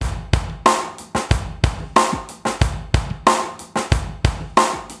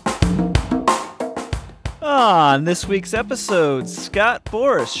On this week's episode, Scott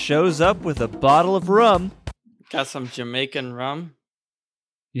Boris shows up with a bottle of rum. Got some Jamaican rum?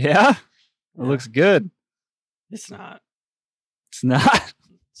 Yeah? It looks good. It's not. It's not?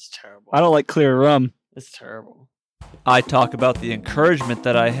 It's terrible. I don't like clear rum. It's terrible. I talk about the encouragement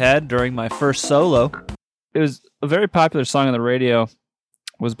that I had during my first solo. It was a very popular song on the radio. It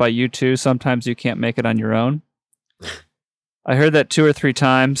was by U2, Sometimes You Can't Make It on Your Own. I heard that 2 or 3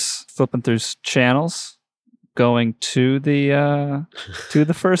 times flipping through channels, going to the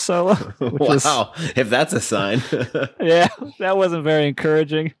first solo. Which wow, if that's a sign. Yeah, that wasn't very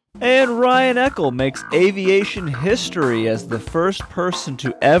encouraging. And Ryan Eckel makes aviation history as the first person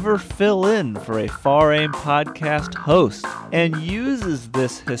to ever fill in for a Far Aim podcast host, and uses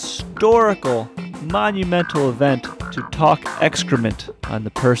this historical, monumental event to talk excrement on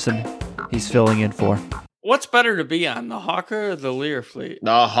the person he's filling in for. What's better to be on, the Hawker or the Lear fleet?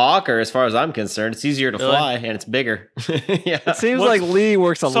 The Hawker, as far as I'm concerned. It's easier to fly, and it's bigger. Yeah. It seems like Lee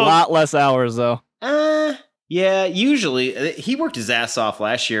works a lot less hours, though. Yeah, usually. He worked his ass off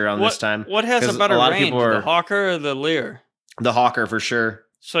last year on this time. What has a better range, the Hawker or the Lear? The Hawker, for sure.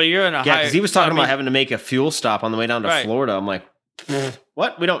 So you're in a high... Yeah, because he was talking about having to make a fuel stop on the way down to Florida. I'm like,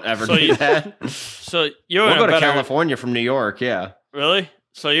 what? We don't ever do that. So you're we'll go to California from New York, yeah. Really?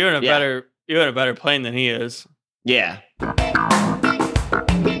 So you're in a better... You're in a better plane than he is. Yeah.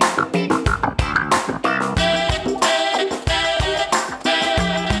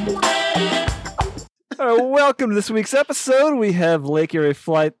 Welcome to this week's episode. We have Lake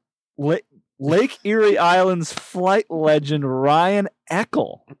Erie Island's flight legend Ryan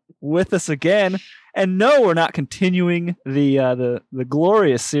Eckel with us again. And no, we're not continuing the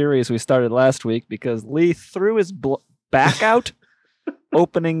glorious series we started last week because Lee threw his back out,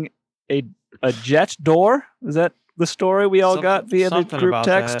 opening a jet door. Is that the story we all got via the group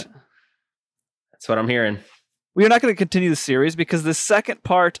text? That's what I'm hearing. We are not going to continue the series because the second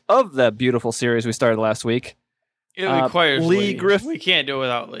part of the beautiful series we started last week, it requires Lee Griffin. We can't do it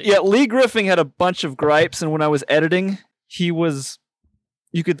without Lee. Yeah, Lee Griffin had a bunch of gripes, and when I was editing, you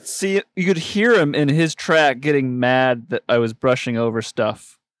could hear him in his track getting mad that I was brushing over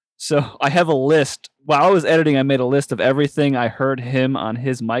stuff. So I have a list. While I was editing, I made a list of everything I heard him on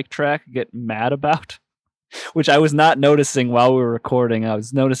his mic track get mad about, which I was not noticing while we were recording. I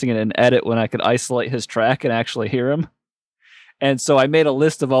was noticing it in edit when I could isolate his track and actually hear him. And so I made a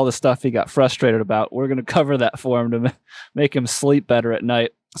list of all the stuff he got frustrated about. We're going to cover that for him to make him sleep better at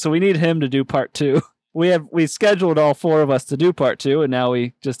night. So we need him to do part 2. We scheduled all 4 of us to do part 2, and now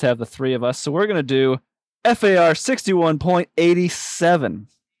we just have the 3 of us. So we're going to do FAR 61.87.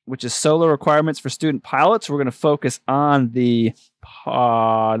 which is solo requirements for student pilots. We're going to focus on the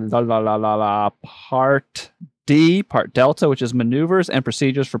part D, part Delta, which is maneuvers and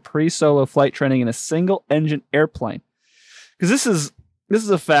procedures for pre-solo flight training in a single-engine airplane. Because this is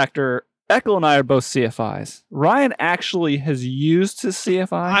a factor. Eckel and I are both CFIs. Ryan actually has used his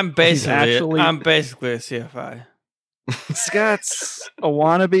CFI. I'm basically a CFI. Scott's a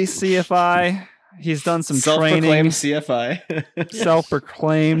wannabe CFI. He's done some training. CFI.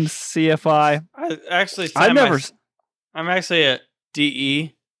 Self-proclaimed CFI. I'm actually a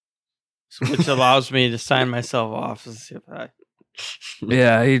DE, which allows me to sign myself off as a CFI.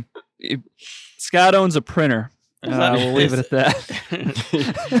 Yeah, Scott owns a printer. We'll leave it at that.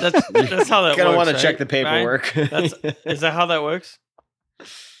 That's how that works. Gonna want to check the paperwork. Is that how that works?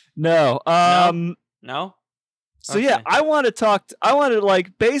 No. No. So okay. Yeah, I want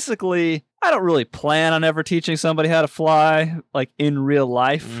to basically. I don't really plan on ever teaching somebody how to fly, like in real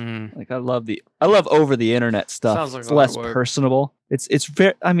life. Like I love over the internet stuff. Sounds like it's less personable. It's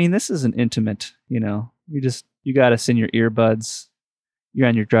very. I mean, this isn't intimate. You got us in your earbuds. You're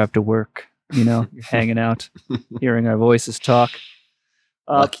on your drive to work. You're hanging out, hearing our voices talk.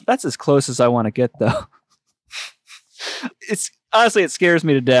 That's as close as I want to get, though. It's honestly, it scares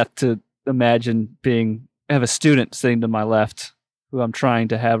me to death to imagine have a student sitting to my left who I'm trying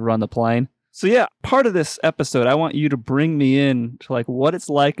to have run the plane. So yeah, part of this episode, I want you to bring me in to what it's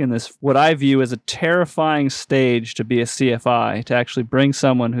like in this, what I view as a terrifying stage to be a CFI, to actually bring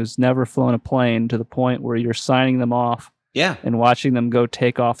someone who's never flown a plane to the point where you're signing them off and watching them go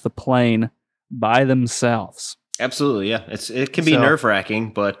take off the plane by themselves. Absolutely, yeah. It can be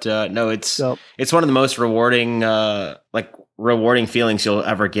nerve-wracking, but no, it's one of the most rewarding rewarding feelings you'll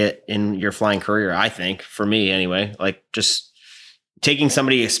ever get in your flying career, I think, for me anyway. Just taking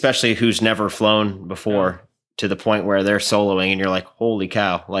somebody, especially who's never flown before, to the point where they're soloing and you're like, holy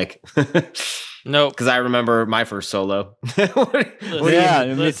cow. No. Because I remember my first solo. Me too.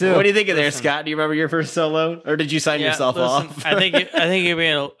 What do you think of there, Scott? Do you remember your first solo? Or did you sign yourself off? I think you're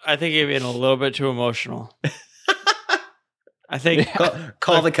being a little bit too emotional. I think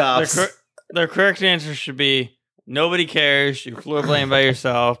call the cops. The correct answer should be nobody cares. You flew a plane by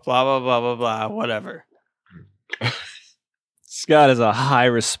yourself. Blah blah blah blah blah. Whatever. Scott has a high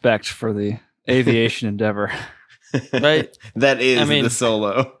respect for the aviation endeavor. Right? That is the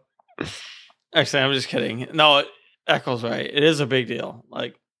solo. Actually, I'm just kidding. No, Eccles right. It is a big deal.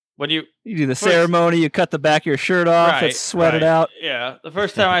 Like when you do the ceremony, you cut the back of your shirt off, it's sweated out. Yeah. The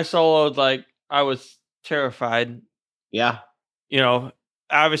first time I soloed, like I was terrified. Yeah. You know,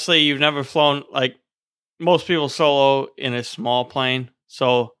 obviously you've never flown, like most people solo in a small plane.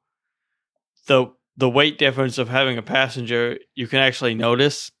 So the weight difference of having a passenger, you can actually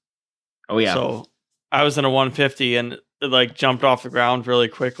notice. Oh yeah. So I was in a 150 and it like jumped off the ground really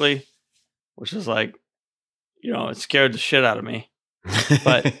quickly, which is like, you know, it scared the shit out of me.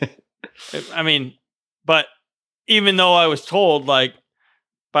 But but even though I was told like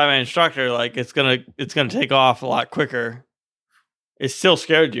by my instructor, like it's gonna take off a lot quicker, it still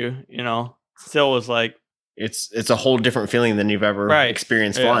scared you, you know. Still was like it's a whole different feeling than you've ever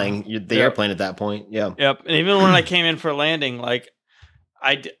experienced flying the airplane at that point. Yeah. Yep. And even when I came in for landing, like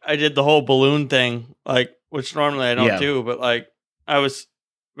I did the whole balloon thing, like which normally I don't do, but like I was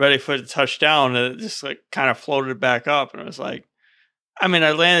ready for it to touch down and it just like kind of floated back up, and it was like, I mean,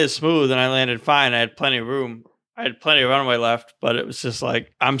 I landed smooth and I landed fine. I had plenty of room. I had plenty of runway left, but it was just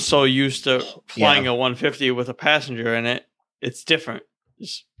like, I'm so used to flying a 150 with a passenger in it. It's different.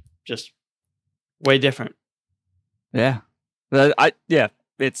 It's just way different. Yeah.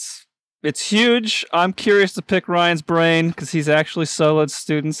 It's huge. I'm curious to pick Ryan's brain because he's actually soloed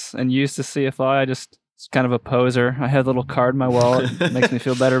students and used to CFI. It's kind of a poser. I have a little card in my wallet. It makes me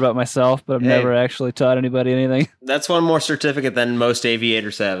feel better about myself, but I've never actually taught anybody anything. That's one more certificate than most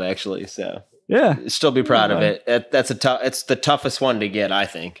aviators have, actually. So yeah, still be proud of it. It's the toughest one to get, I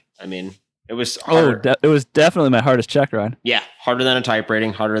think. I mean, it was harder. It was definitely my hardest check ride. Yeah, harder than a type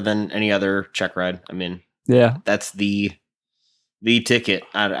rating, harder than any other check ride. I mean, yeah, that's the ticket,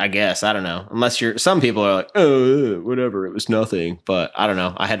 I guess. I don't know. Unless some people are like, oh, whatever, it was nothing. But I don't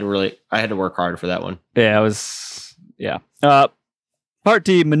know. I had to work hard for that one. Yeah, Part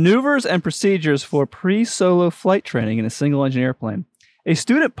D, maneuvers and procedures for pre-solo flight training in a single-engine airplane. A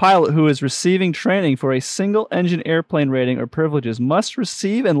student pilot who is receiving training for a single-engine airplane rating or privileges must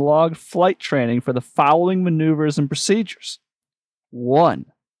receive and log flight training for the following maneuvers and procedures. 1.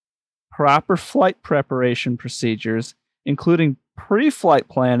 Proper flight preparation procedures, including pre-flight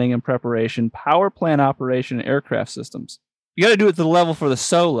planning and preparation, power plant operation, and aircraft systems. You got to do it to the level for the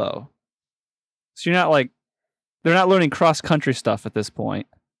solo. So you're not like, they're not learning cross-country stuff at this point.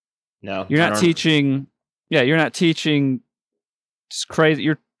 No. You're not teaching just crazy.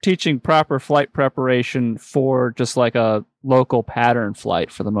 You're teaching proper flight preparation for just like a local pattern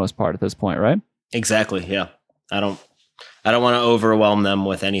flight for the most part at this point, right? Exactly, yeah. I don't want to overwhelm them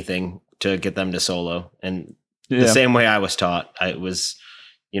with anything to get them to solo. And the same way I was taught, it was,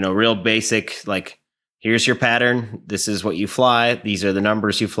 real basic, like, here's your pattern. This is what you fly. These are the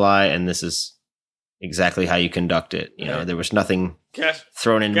numbers you fly. And this is exactly how you conduct it. There was nothing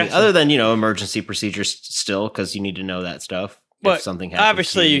thrown in other than, emergency procedures still, because you need to know that stuff. But if something happens,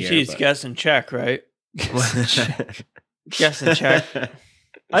 obviously you teach guess and check, right? Guess and check.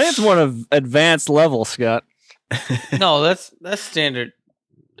 I think it's more of advanced level, Scott. No, that's standard.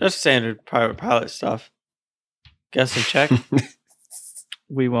 That's standard private pilot stuff. Guess and check.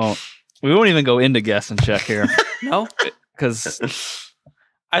 We won't even go into guess and check here. No, because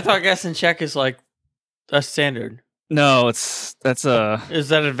I thought guess and check is like that's standard. No, is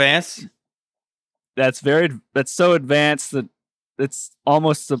that advanced? That's so advanced that it's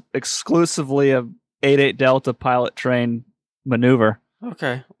almost exclusively a 88 Delta pilot train maneuver.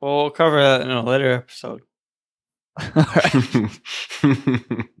 Okay, well, we'll cover that in a later episode. All right.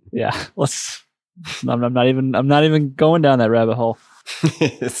 Yeah, let's. I'm not even going down that rabbit hole.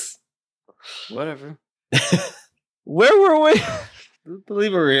 Whatever. Where were we? I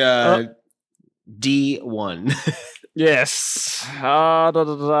believe we're D1. Yes.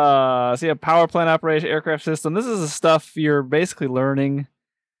 See, a power plant operation, aircraft system. This is the stuff you're basically learning.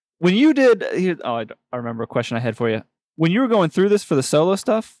 When you did, I remember a question I had for you. When you were going through this for the solo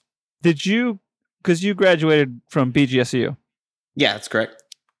stuff, because you graduated from BGSU. Yeah, that's correct.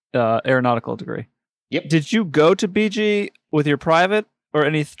 Aeronautical degree. Yep. Did you go to BG with your private or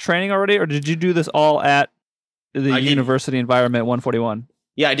any training already, or did you do this all at the university environment 141?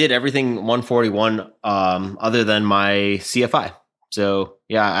 Yeah, I did everything 141 other than my CFI. So,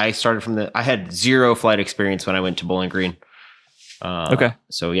 yeah, I started I had zero flight experience when I went to Bowling Green. Okay.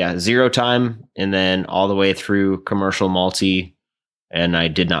 So, yeah, 0 time and then all the way through commercial multi. And I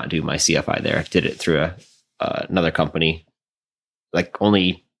did not do my CFI there. I did it through another company like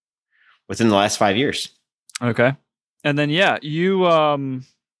only within the last 5 years. Okay. And then, you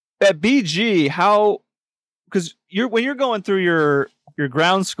at BG, because when you're going through your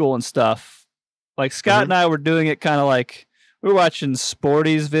ground school and stuff, like Scott and I were doing it kind of like we were watching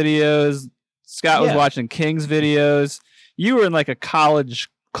Sporty's videos. Scott was watching King's videos. You were in like a college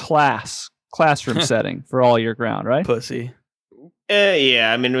classroom setting for all your ground, right? Pussy.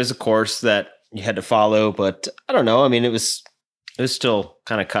 Yeah, I mean, it was a course that you had to follow, but I don't know. I mean, it was still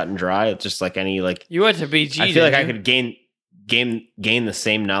kind of cut and dry. It's just like any like. You went to BG. I feel like I could gain the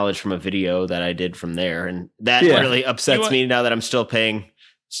same knowledge from a video that I did from there, and that really upsets me now that I'm still paying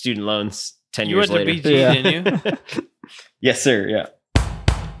student loans 10 years later. You went to BG, didn't you? Yes, sir. Yeah.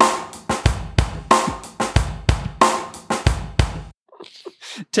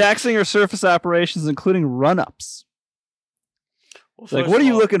 Taxing or surface operations, including run-ups. Like, what are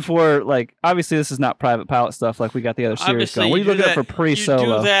you looking for? Like, obviously, this is not private pilot stuff. Like, we got the other series going. What are you looking for pre-solo?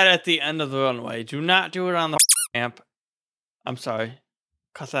 You do that at the end of the runway. Do not do it on the ramp. I'm sorry.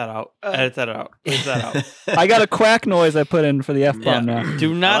 Cut that out. Edit that out. Leave that out. I got a quack noise I put in for the F-bomb now.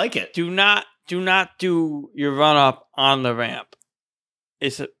 Do not I like it. Do not do your run-up on the ramp.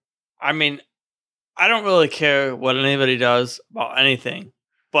 I mean, I don't really care what anybody does about anything.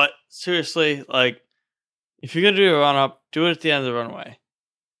 But seriously, like, if you're going to do a run-up, do it at the end of the runway.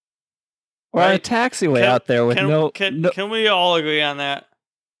 Or on a taxiway out there with no... Can we all agree on that?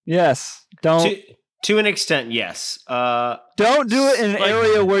 Yes. Don't... To an extent, yes. Don't do it in an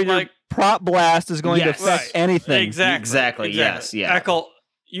area where your prop blast is going to affect anything. Exactly. Yes. Yeah. Echo,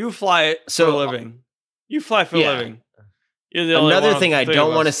 you fly for a living. You fly for a living. You're the only Another thing I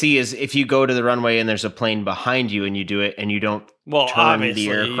don't want to see is if you go to the runway and there's a plane behind you and you do it and you don't turn the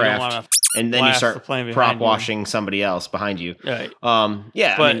aircraft and then you start prop washing somebody else behind you. Right. I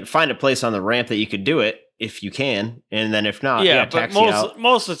mean, find a place on the ramp that you could do it if you can, and then if not, taxi out.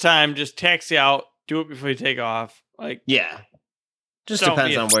 Most of the time, just taxi out. Do it before you take off. Like, just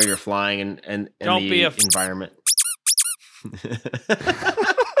depends on where you're flying and the environment.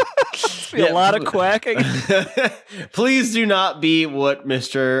 Be a lot of quacking. Please do not be what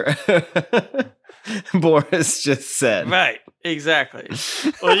Mr. Boris just said. Right, exactly.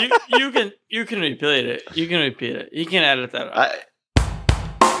 Well, you can repeat it. You can repeat it. You can edit that out.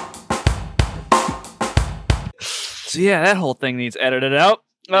 So that whole thing needs edited out.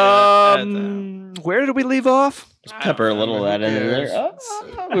 Where did we leave off? Just pepper a little of that in there.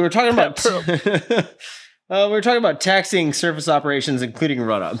 We were talking about taxing surface operations, including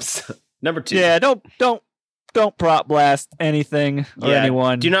run-ups. Number 2. Yeah, don't prop blast anything or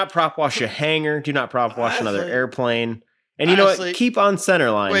anyone. Do not prop wash a hangar. Do not prop wash another airplane. And you know what? Keep on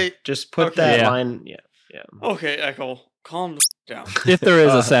center line. Wait, just put that line. Yeah. Okay, Echo, calm down. If there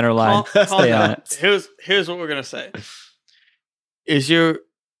is a center line, stay on it. Here's what we're gonna say. Is your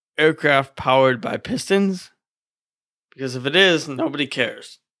aircraft powered by pistons? Because if it is, nobody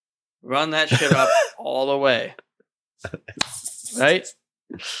cares. Run that shit up all the way. Right?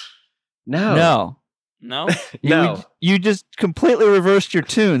 No. You just completely reversed your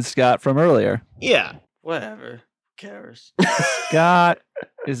tune, Scott, from earlier. Yeah. Whatever. Who cares? Scott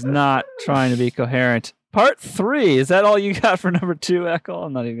is not trying to be coherent. Part 3, is that all you got for number 2, Echo?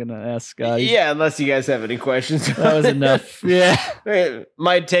 I'm not even going to ask Scott. Yeah, unless you guys have any questions. That was enough. Yeah.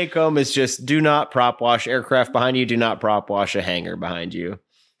 My take home is just do not prop wash aircraft behind you. Do not prop wash a hangar behind you.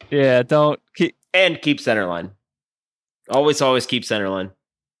 Yeah, keep center line. Always keep center line.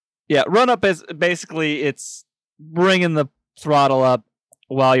 Yeah, run up is basically it's bringing the throttle up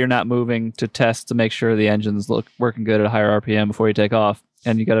while you're not moving to test to make sure the engine's working good at a higher RPM before you take off.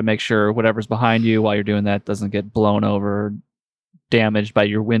 And you got to make sure whatever's behind you while you're doing that doesn't get blown over or damaged by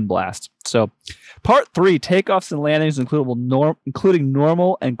your wind blast. So, part 3, takeoffs and landings, including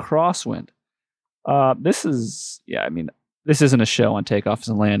normal and crosswind. This isn't a show on takeoffs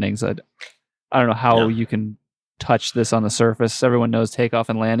and landings. I don't know how you can touch this on the surface. Everyone knows takeoff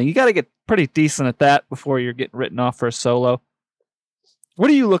and landing. You got to get pretty decent at that before you're getting written off for a solo.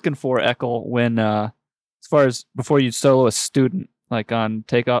 What are you looking for, Eckel, when as far as before you solo a student, like on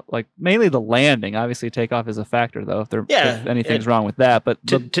takeoff, like mainly the landing? Obviously, takeoff is a factor, though. If anything's wrong with that, but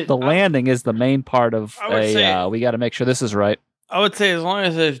the landing is the main part of we got to make sure this is right. I would say as long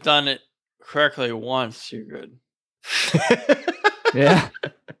as they've done it correctly once, you're good. Yeah.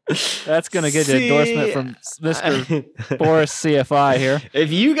 That's going to get you endorsement from Mr. Boris CFI here.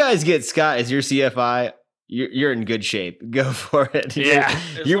 If you guys get Scott as your CFI, you're in good shape. Go for it. Yeah.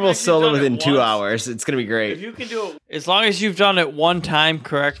 You will solo within 2 hours. It's going to be great. If you can do it, as long as you've done it one time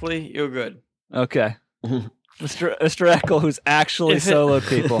correctly, you're good. Okay. Mr. Eckel, who's actually soloed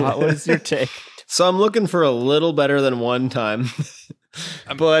people. What is your take? So I'm looking for a little better than one time.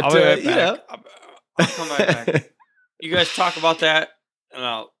 But I'll be right back. I'll come right back. You guys talk about that, and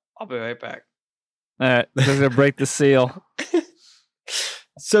I'll be right back. All right, we're gonna break the seal.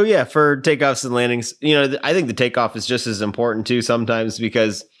 So yeah, for takeoffs and landings, I think the takeoff is just as important too sometimes,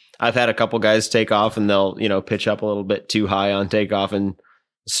 because I've had a couple guys take off and they'll, pitch up a little bit too high on takeoff and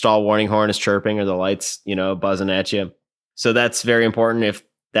stall warning horn is chirping or the lights, buzzing at you. So that's very important. If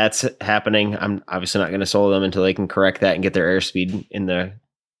that's happening, I'm obviously not going to solo them until they can correct that and get their airspeed in the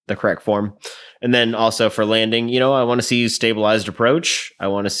correct form. And then also for landing, I want to see stabilized approach. I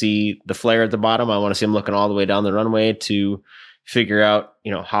want to see the flare at the bottom. I want to see them looking all the way down the runway to figure out,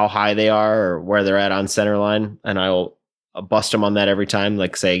 how high they are or where they're at on center line. And I'll bust them on that every time.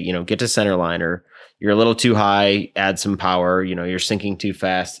 Like say, get to center line, or you're a little too high, add some power. You're sinking too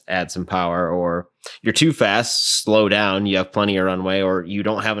fast, add some power, or you're too fast, slow down. You have plenty of runway, or you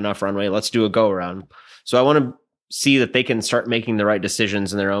don't have enough runway. Let's do a go around. So I want to see that they can start making the right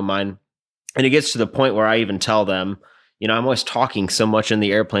decisions in their own mind. And it gets to the point where I even tell them, I'm always talking so much in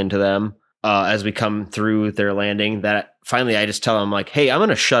the airplane to them as we come through their landing that finally I just tell them like, hey, I'm going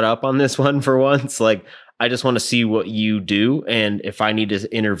to shut up on this one for once. Like, I just want to see what you do. And if I need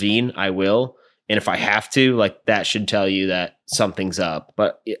to intervene, I will. And if I have to, like, that should tell you that something's up.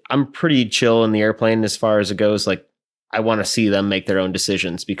 But I'm pretty chill in the airplane as far as it goes. Like, I want to see them make their own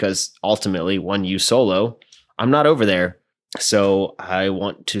decisions, because ultimately when you solo, I'm not over there. So I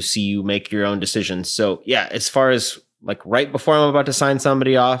want to see you make your own decisions. So yeah, as far as like right before I'm about to sign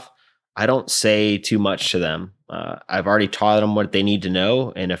somebody off, I don't say too much to them. I've already taught them what they need to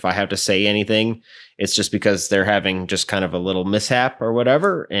know. And if I have to say anything, it's just because they're having just kind of a little mishap or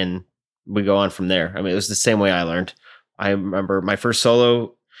whatever. And we go on from there. I mean, it was the same way I learned. I remember my first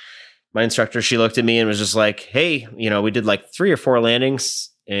solo, my instructor, she looked at me and was just like, hey, we did like 3 or 4 landings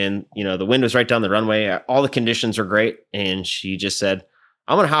and, the wind was right down the runway. All the conditions were great. And she just said,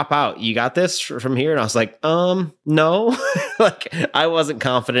 I'm going to hop out. You got this from here? And I was like, no, like I wasn't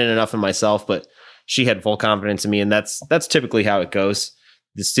confident enough in myself, but she had full confidence in me. And that's typically how it goes.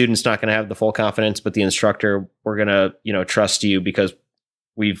 The student's not going to have the full confidence, but the instructor, we're going to, trust you because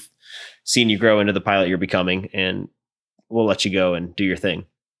we've seen you grow into the pilot you're becoming, and we'll let you go and do your thing.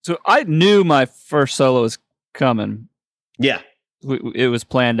 So I knew my first solo was coming. Yeah. It was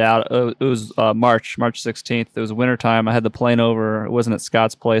planned out. It was March 16th. It was wintertime. I had the plane over. It wasn't at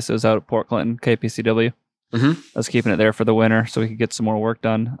Scott's place. It was out at Port Clinton, KPCW. Mm-hmm. I was keeping it there for the winter so we could get some more work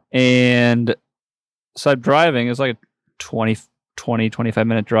done. And so I'm driving. It was like a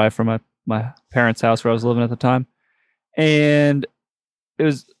 25-minute drive from my parents' house where I was living at the time. And it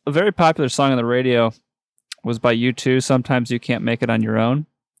was a very popular song on the radio. It was by U2, Sometimes You Can't Make It on Your Own.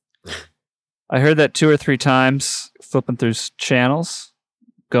 I heard that 2 or 3 times flipping through channels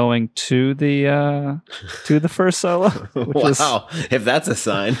going to the first solo. Wow, if that's a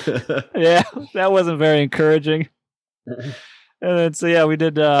sign. Yeah, that wasn't very encouraging. And then so yeah, we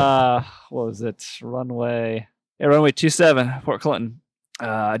did what was it? Runway 27, Port Clinton.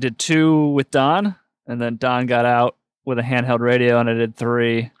 I did 2 with Don, and then Don got out with a handheld radio, and I did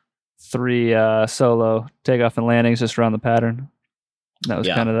 3 solo takeoff and landings just around the pattern. And that was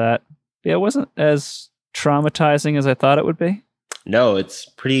kind of that. Yeah, it wasn't as traumatizing as I thought it would be. No, it's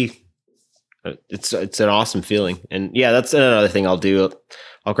pretty. It's an awesome feeling, and yeah, that's another thing I'll do.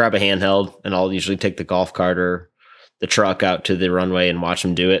 I'll grab a handheld, and I'll usually take the golf cart or the truck out to the runway and watch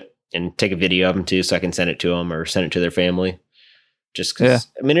them do it, and take a video of them too, so I can send it to them or send it to their family. Just because,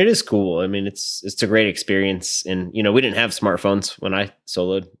 I mean, it is cool. I mean, it's a great experience, and we didn't have smartphones when I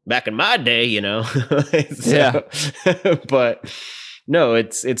soloed back in my day, so, but. No,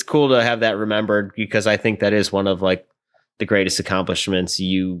 it's cool to have that remembered, because I think that is one of like the greatest accomplishments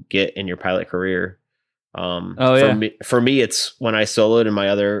you get in your pilot career. For me, it's when I soloed, and my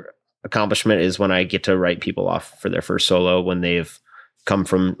other accomplishment is when I get to write people off for their first solo when they've come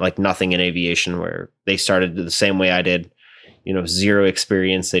from like nothing in aviation, where they started the same way I did, 0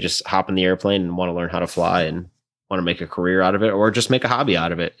 experience. They just hop in the airplane and want to learn how to fly and want to make a career out of it, or just make a hobby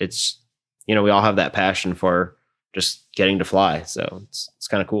out of it. It's, we all have that passion for just getting to fly. So it's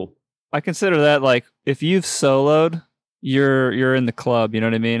kind of cool. I consider that like if you've soloed, you're in the club. You know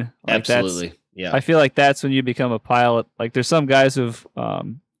what I mean? Like absolutely. Yeah. I feel like that's when you become a pilot. Like there's some guys who've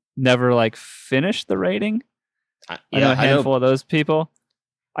never like finished the rating. I know a handful of those people.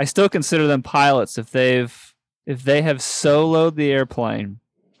 I still consider them pilots if they have soloed the airplane.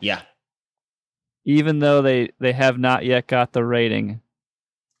 Yeah. Even though they have not yet got the rating.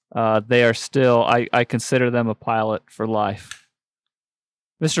 They are still, I consider them a pilot for life.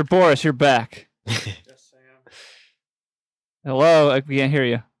 Mr. Boris, you're back. Yes, I am. Hello, I can't hear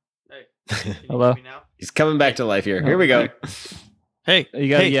you. Hello. He's coming back to life here. Here we go. Hey, you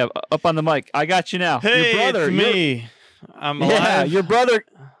got up on the mic. I got you now. Hey, your brother, it's me. I'm alive. Yeah,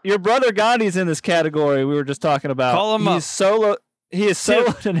 your brother Gandhi's in this category we were just talking about. Call him up. He is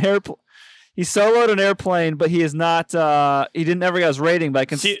soloed an airplane. He soloed an airplane, but he is not. He didn't ever get his rating,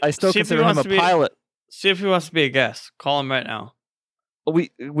 but I still consider him a pilot. See if he wants to be a guest. Call him right now.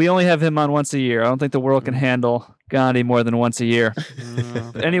 We only have him on once a year. I don't think the world can handle Gandhi more than once a year.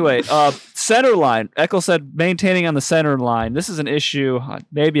 Anyway, center line. Eckel said maintaining on the center line. This is an issue.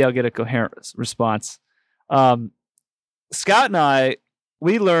 Maybe I'll get a coherent response. Scott and I,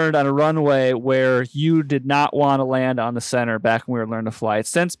 we learned on a runway where you did not want to land on the center back when we were learning to fly. It's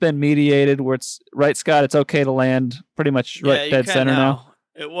since been mediated where it's right, Scott. It's okay to land pretty much dead center now.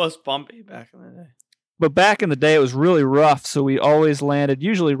 It was bumpy back in the day. But back in the day, it was really rough, so we always landed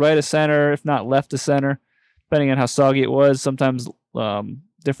usually right of center, if not left of center, depending on how soggy it was. Sometimes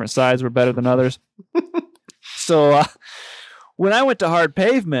different sides were better than others. So when I went to hard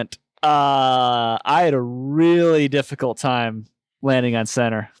pavement, I had a really difficult time landing on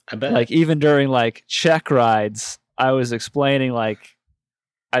center. I bet. Like even during like check rides, I was explaining I'd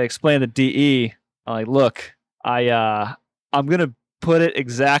explain the DE. I'm like, look, I'm gonna put it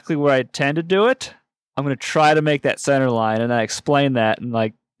exactly where I intend to do it. I'm going to try to make that center line. And I explained that. And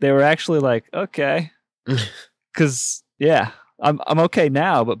like, they were actually like, okay. Cause yeah, I'm okay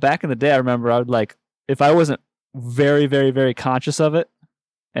now. But back in the day, I remember I would like, if I wasn't very, very, very conscious of it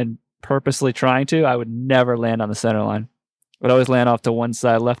and purposely trying to, I would never land on the center line. I would always land off to one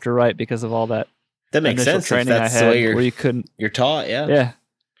side, left or right, because of all that. That makes sense. Training I had where you couldn't. You're taught. Yeah. Yeah.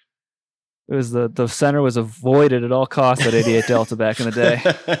 It was the center was avoided at all costs at 88 Delta back in the day.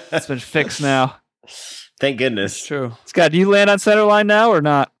 It's been fixed now. Thank goodness. It's true. Scott, do you land on center line now or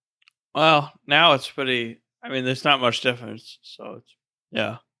not? Well, now it's pretty. I mean, there's not much difference. So it's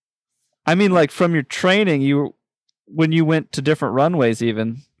yeah. I mean, like from your training, when you went to different runways,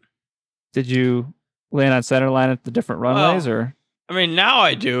 even did you land on center line at the different runways, or? I mean, now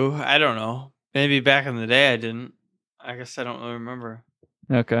I do. I don't know. Maybe back in the day I didn't. I guess I don't really remember.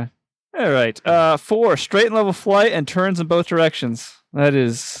 Okay. All right. 4, straight and level flight and turns in both directions. That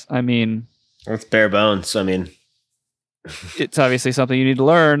is, I mean. That's bare bones. I mean. It's obviously something you need to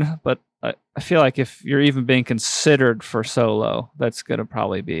learn, but I feel like if you're even being considered for solo, that's going to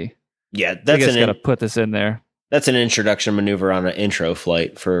probably be. Yeah, that's going to put this in there. That's an introduction maneuver on an intro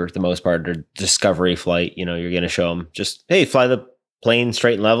flight for the most part, or discovery flight. You know, you're going to show them just, hey, fly the plane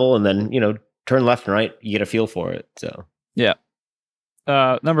straight and level, and then, turn left and right. You get a feel for it. So, yeah.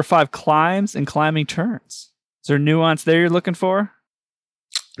 Number 5, climbs and climbing turns. Is there nuance there you're looking for?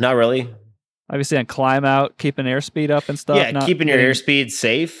 Not really. Obviously, on climb out, keeping airspeed up and stuff. Yeah, keeping your airspeed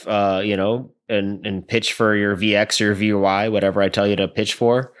safe. And pitch for your VX or VY, whatever I tell you to pitch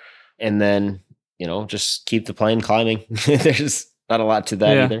for, and then just keep the plane climbing. There's not a lot to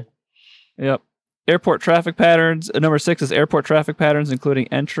that either. Yep. Airport traffic patterns. Number 6 is airport traffic patterns, including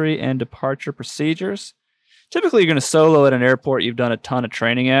entry and departure procedures. Typically, you're going to solo at an airport you've done a ton of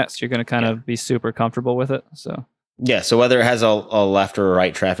training at, so you're going to kind of be super comfortable with it. So. Yeah, so whether it has a left or a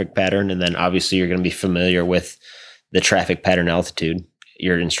right traffic pattern, and then obviously you're going to be familiar with the traffic pattern altitude.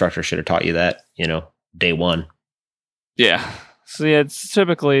 Your instructor should have taught you that, day one. Yeah. So yeah, it's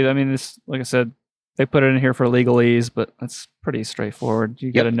typically, I mean, this, like I said, they put it in here for legalese, but it's pretty straightforward.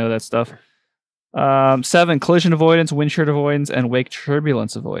 You got to know that stuff. 7, collision avoidance, windshield avoidance, and wake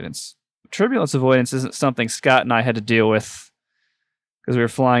turbulence avoidance. Turbulence avoidance isn't something Scott and I had to deal with because we were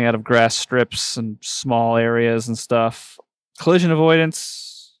flying out of grass strips and small areas and stuff. Collision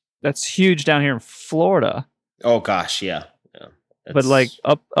avoidance, that's huge down here in Florida. Oh gosh, yeah. But like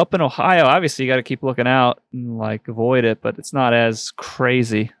up in Ohio, obviously you got to keep looking out and like avoid it, but it's not as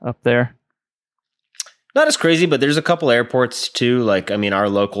crazy up there. Not as crazy, but there's a couple airports too. Like, I mean, our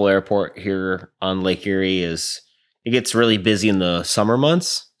local airport here on Lake Erie it gets really busy in the summer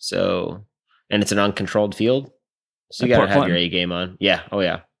months. So, and it's an uncontrolled field. So you got to have your A game on. Yeah. Oh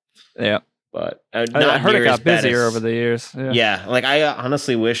yeah. Yeah. But I heard it got busier over the years. Yeah. Like I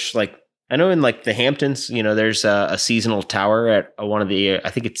honestly wish, like, I know in like the Hamptons, there's a seasonal tower at one of the, I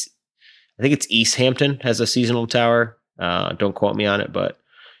think it's East Hampton has a seasonal tower. Don't quote me on it, but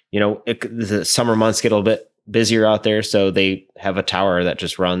the summer months get a little bit busier out there. So they have a tower that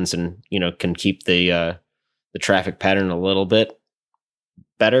just runs and, can keep the traffic pattern a little bit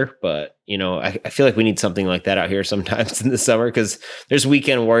better. But, I feel like we need something like that out here sometimes in the summer, because there's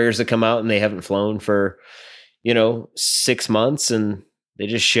weekend warriors that come out and they haven't flown for, 6 months, and they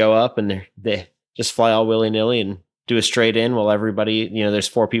just show up and they just fly all willy nilly and do a straight in while everybody, there's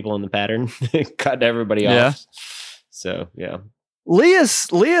 4 people in the pattern, cut everybody off. So, yeah. Leah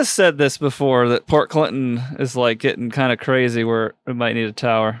said this before, that Port Clinton is like getting kind of crazy where it might need a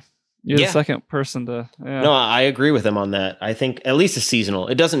tower. You're the second person to. Yeah. No, I agree with him on that. I think at least a seasonal.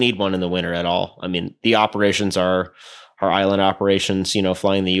 It doesn't need one in the winter at all. I mean, the operations are our island operations,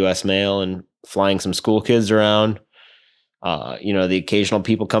 flying the U.S. mail and flying some school kids around. The occasional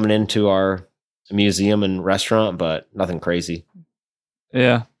people coming into our museum and restaurant, but nothing crazy.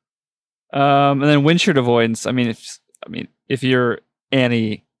 Yeah. And then wind shear avoidance. If you're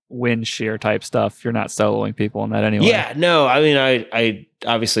any wind shear type stuff, you're not soloing people on that anyway. Yeah, no, I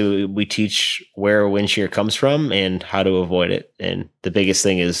obviously we teach where wind shear comes from and how to avoid it. And the biggest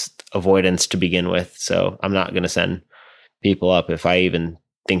thing is avoidance to begin with. So I'm not going to send people up if I even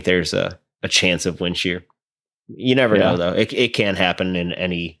think there's a chance of wind shear. You never know though. It can happen in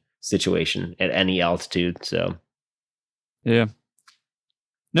any situation at any altitude. So yeah.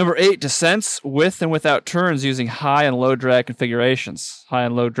 Number 8, descents with and without turns using high and low drag configurations. High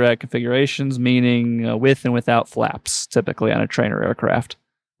and low drag configurations meaning with and without flaps, typically on a trainer aircraft.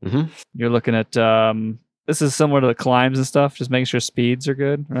 Mm-hmm. You're looking at, this is similar to the climbs and stuff, just making sure speeds are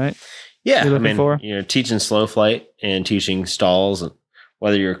good, right? Yeah, teaching slow flight and teaching stalls,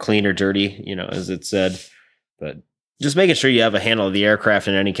 whether you're clean or dirty, as it said. But just making sure you have a handle of the aircraft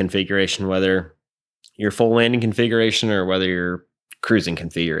in any configuration, whether you're full landing configuration or whether you're cruising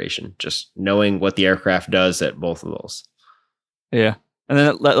configuration, just knowing what the aircraft does at both of those. Yeah. And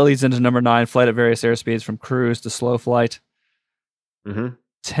then that leads into number 9, flight at various airspeeds from cruise to slow flight. Mm-hmm.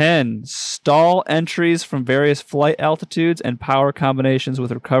 10, stall entries from various flight altitudes and power combinations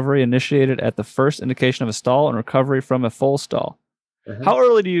with recovery initiated at the first indication of a stall and recovery from a full stall. Mm-hmm. How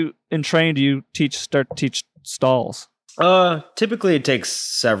early in training do you start to teach stalls? Typically it takes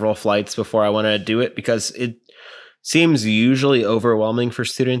several flights before I want to do it because it seems usually overwhelming for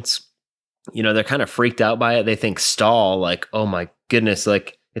students. They're kind of freaked out by it. They think stall, like, oh my goodness,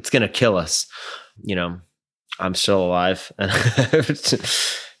 like it's going to kill us. I'm still alive and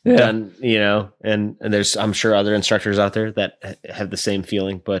done, and there's, I'm sure other instructors out there that have the same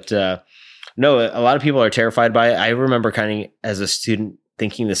feeling, but, no, a lot of people are terrified by it. I remember kind of as a student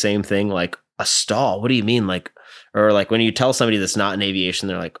thinking the same thing, like a stall. What do you mean? Or when you tell somebody that's not in aviation,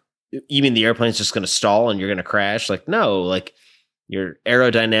 they're like, you mean the airplane's just going to stall and you're going to crash? Like, no, you're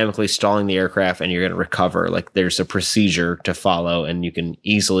aerodynamically stalling the aircraft and you're going to recover. There's a procedure to follow and you can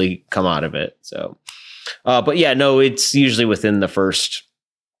easily come out of it. So, but yeah, no, it's usually within the first,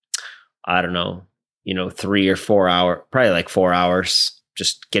 I don't know, 3 or 4 hour, probably 4 hours,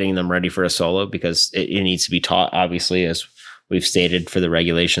 just getting them ready for a solo because it needs to be taught, obviously, as we've stated, for the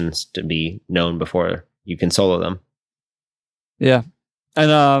regulations to be known before you can solo them. Yeah.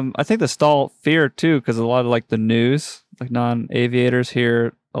 And I think the stall fear too, because a lot of the news, non-aviators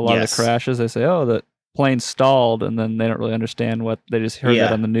hear a lot of the crashes. They say, "Oh, the plane stalled," and then they don't really understand what they just heard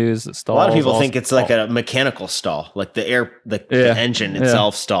that on the news. That stalls. A lot of people think it's like a mechanical stall, like the engine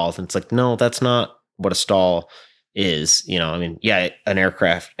itself stalls, and it's like, no, that's not what a stall is. An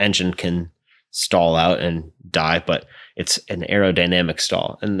aircraft engine can stall out and die, but it's an aerodynamic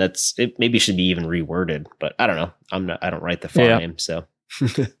stall, and it maybe should be even reworded, but I don't know. I don't write the file name, so.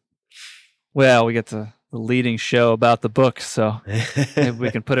 Well, we get the leading show about the book, so maybe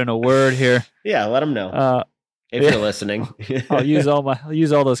we can put in a word here. Yeah, let them know if you're listening. I'll use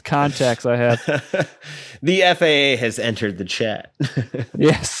all those contacts I have. The FAA has entered the chat.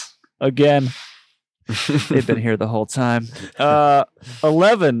 Yes, again. They've been here the whole time.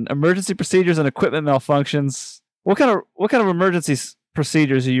 11, emergency procedures and equipment malfunctions. What kind of emergency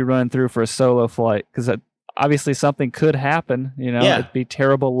procedures are you running through for a solo flight? Because obviously something could happen. It'd be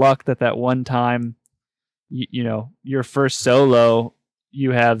terrible luck that one time, your first solo,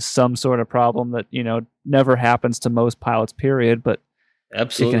 you have some sort of problem that never happens to most pilots. Period, but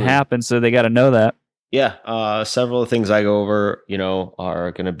absolutely it can happen. So they got to know that. Yeah, several of the things I go over,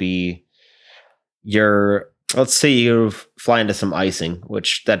 are going to be let's say you fly into some icing,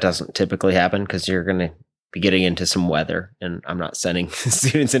 which that doesn't typically happen because you're going to be getting into some weather, and I'm not sending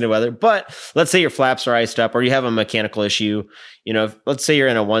students into weather, but let's say your flaps are iced up or you have a mechanical issue, let's say you're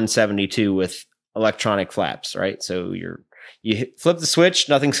in a 172 with electronic flaps, right? So you flip the switch,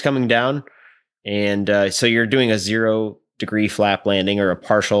 nothing's coming down. And so you're doing a 0-degree flap landing or a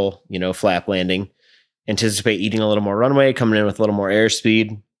partial, flap landing. Anticipate eating a little more runway, coming in with a little more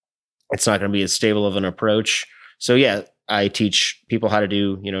airspeed. It's not going to be as stable of an approach. So yeah, I teach people how to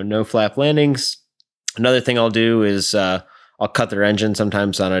do, no flap landings. Another thing I'll do is I'll cut their engine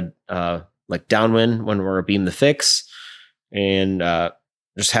sometimes on a downwind when we're beam the fix, and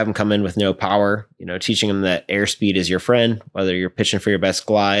just have them come in with no power. Teaching them that airspeed is your friend, whether you're pitching for your best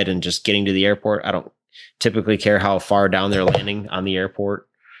glide and just getting to the airport. typically care how far down they're landing on the airport,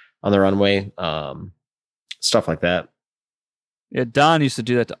 on the runway, stuff like that. Yeah, Don used to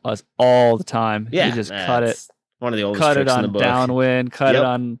do that to us all the time. Yeah, he just cut it. One of the oldest tricks in the book. Cut it on downwind, cut it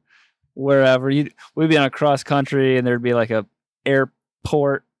on wherever. We'd be on a cross country, and there'd be like a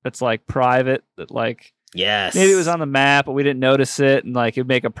airport that's like private that like maybe it was on the map, but we didn't notice it, and like it'd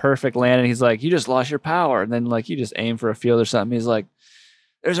make a perfect landing. He's like, "You just lost your power," and then like you just aim for a field or something. He's like,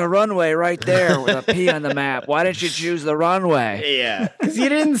 "There's a runway right there with a P on the map. Why didn't you choose the runway?" Yeah, because you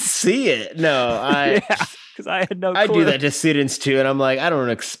didn't see it. No, because I had no clue. I do that to students too, and I'm like, I don't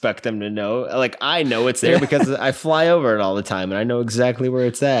expect them to know. Like, I know it's there because I fly over it all the time, and I know exactly where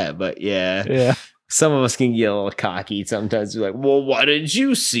it's at. But yeah, some of us can get a little cocky sometimes. We're like, well, why didn't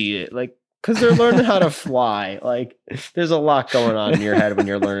you see it? Like, because they're learning how to fly. Like, there's a lot going on in your head when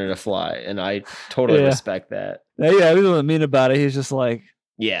you're learning to fly, and I totally respect that. Yeah, he wasn't mean about it. He's just like,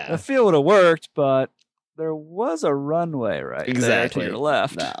 the field would have worked, but there was a runway right there to your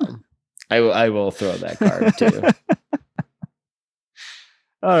left. No. I will throw that card too.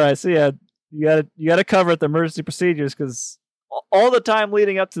 All right, so you gotta cover the emergency procedures, because all the time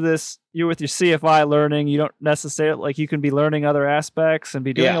leading up to this, you're with your CFI learning. You don't necessarily like you can be learning other aspects and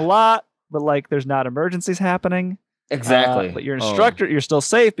be doing a lot, but like there's not emergencies happening. Exactly. But your instructor, you're still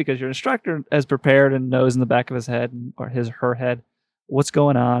safe because your instructor has prepared and knows in the back of his head or her head what's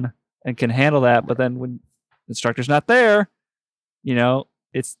going on and can handle that. But then when the instructor's not there,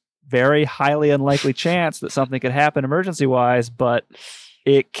 it's very highly unlikely chance that something could happen emergency wise, but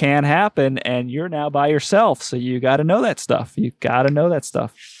it can happen, and you're now by yourself. So you got to know that stuff. You got to know that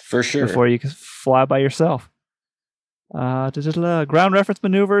stuff for sure before you can fly by yourself. Ground reference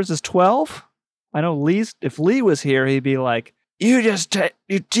maneuvers is 12. I know if Lee was here, he'd be like, you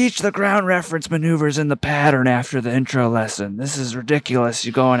teach the ground reference maneuvers in the pattern after the intro lesson. This is ridiculous.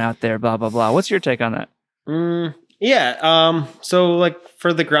 You're going out there, blah, blah, blah. What's your take on that? Yeah. So like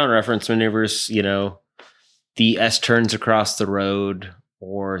for the ground reference maneuvers, the S turns across the road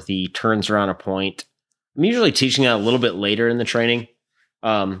or the turns around a point. I'm usually teaching that a little bit later in the training.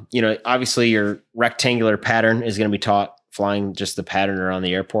 Obviously your rectangular pattern is going to be taught flying just the pattern around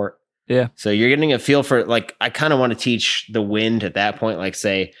the airport. Yeah. So you're getting a feel for like, I kind of want to teach the wind at that point, like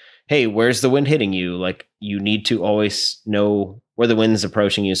say, hey, where's the wind hitting you? Like you need to always know where the wind is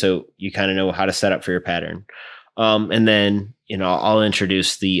approaching you. So you kind of know how to set up for your pattern. And then, I'll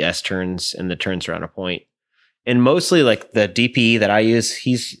introduce the S turns and the turns around a point. And mostly like the DPE that I use,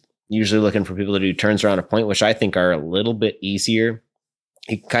 he's usually looking for people to do turns around a point, which I think are a little bit easier.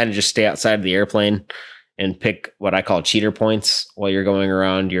 You can kind of just stay outside of the airplane and pick what I call cheater points while you're going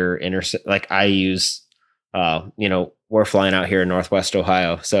around your like I use, we're flying out here in Northwest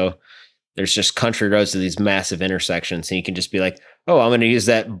Ohio. So there's just country roads to these massive intersections. And you can just be like, oh, I'm going to use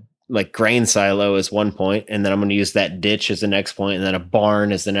that like grain silo as one point, and then I'm going to use that ditch as the next point, and then a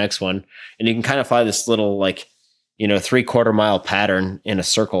barn as the next one. And you can kind of fly this little 3/4 mile pattern in a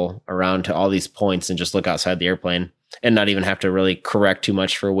circle around to all these points and just look outside the airplane and not even have to really correct too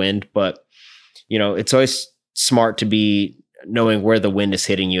much for wind. But, it's always smart to be knowing where the wind is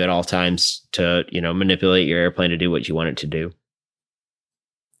hitting you at all times to, manipulate your airplane to do what you want it to do.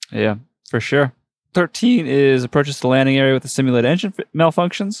 Yeah, for sure. 13 is approaches to the landing area with the simulated engine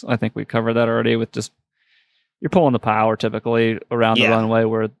malfunctions. I think we covered that already with just you're pulling the power typically around the runway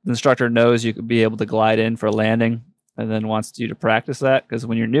where the instructor knows you could be able to glide in for a landing and then wants you to practice that, because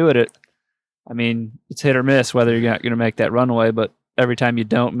when you're new at it, it's hit or miss whether you're going to make that runway, but every time you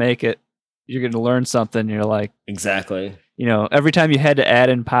don't make it, you're going to learn something. You're like, exactly. Every time you had to add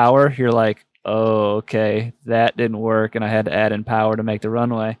in power, you're like, oh, okay, that didn't work, and I had to add in power to make the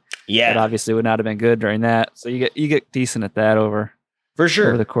runway. Yeah, that obviously would not have been good during that. So you get decent at that over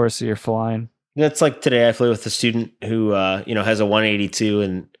the course of your flying. That's like today I flew with a student who has a 182,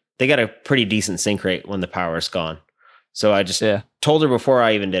 and they got a pretty decent sync rate when the power is gone. So I just told her before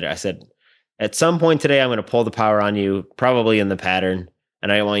I even did it. I said, at some point today, I'm going to pull the power on you, probably in the pattern, and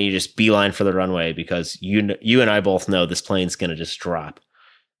I want you to just beeline for the runway because you and I both know this plane's going to just drop.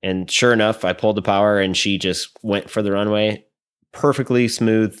 And sure enough, I pulled the power and she just went for the runway, perfectly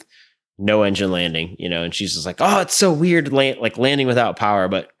smooth, no engine landing, and she's just like, oh, it's so weird, landing without power,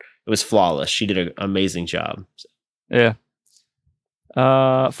 but it was flawless. She did an amazing job. So.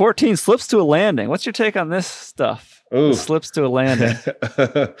 Yeah. 14 slips to a landing. What's your take on this stuff? Ooh. Slips to a landing.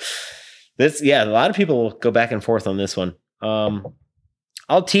 A lot of people go back and forth on this one.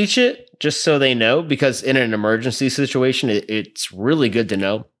 I'll teach it just so they know, because in an emergency situation, it's really good to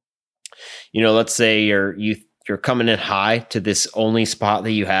know. Let's say you're coming in high to this only spot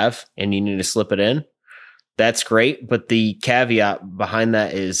that you have and you need to slip it in. That's great. But the caveat behind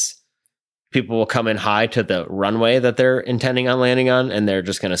that is people will come in high to the runway that they're intending on landing on, and they're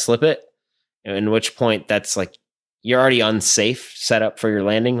just going to slip it. In which point that's like, you're already unsafe setup for your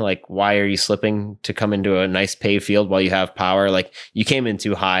landing. Like, why are you slipping to come into a nice paved field while you have power? Like, you came in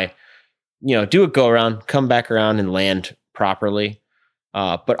too high, do a go around, come back around and land properly.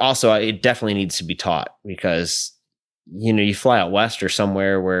 But also it definitely needs to be taught, because, you fly out west or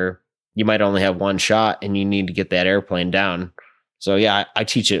somewhere where you might only have one shot and you need to get that airplane down. So yeah, I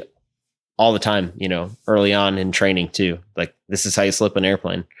teach it all the time, early on in training too. Like, this is how you slip an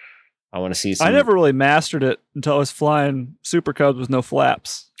airplane. I want to see some. I never really mastered it until I was flying Super Cubs with no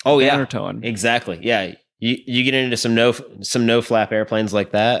flaps. Oh yeah, exactly. Yeah, you get into some no flap airplanes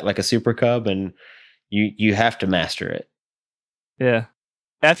like that, like a Super Cub, and you have to master it. Yeah.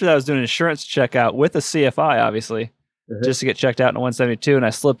 After that, I was doing an insurance checkout with a CFI, obviously, just to get checked out in a 172, and I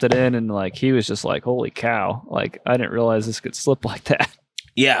slipped it in, and like he was just like, "Holy cow!" Like, I didn't realize this could slip like that.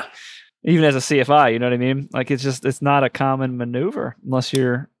 Yeah. Even as a CFI, you know what I mean? Like, it's not a common maneuver unless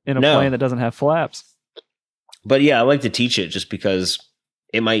you're in a plane that doesn't have flaps. But yeah, I like to teach it just because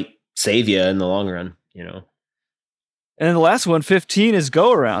it might save you in the long run, And then the last one, 15, is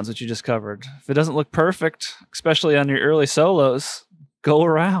go-arounds, which you just covered. If it doesn't look perfect, especially on your early solos, go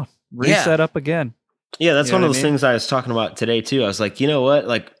around, reset up again. Yeah, that's one of those things I was talking about today too. I was like, you know what?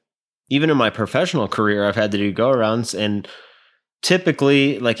 Like, even in my professional career, I've had to do go-arounds, and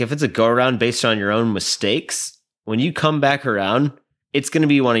typically, like, if it's a go around based on your own mistakes, when you come back around, it's going to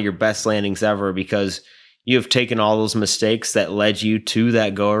be one of your best landings ever, because you have taken all those mistakes that led you to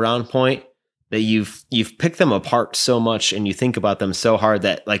that go around point, that you've picked them apart so much and you think about them so hard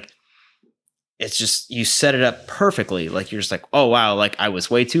that, like, it's just, you set it up perfectly. Like, you're just like, oh wow, like I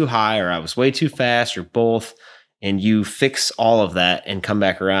was way too high or I was way too fast or both. And you fix all of that and come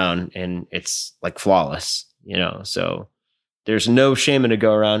back around and it's like flawless, so there's no shame in a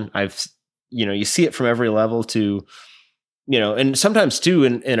go around. You see it from every level to, and sometimes too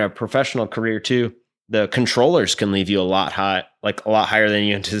in a professional career too, the controllers can leave you a lot higher than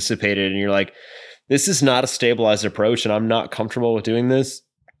you anticipated. And you're like, this is not a stabilized approach and I'm not comfortable with doing this.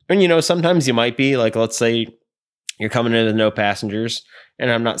 And, sometimes you might be like, let's say you're coming in with no passengers, and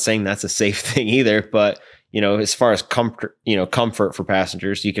I'm not saying that's a safe thing either, but, as far as comfort for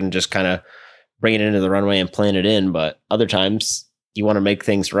passengers, you can just kind of bring it into the runway and plan it in. But other times you want to make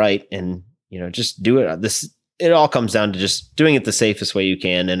things right and, just do it. It all comes down to just doing it the safest way you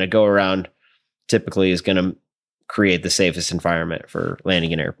can. And a go around typically is going to create the safest environment for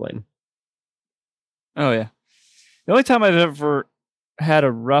landing an airplane. Oh yeah. The only time I've ever had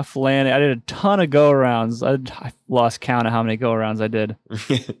a rough landing, I did a ton of go arounds. I lost count of how many go arounds I did.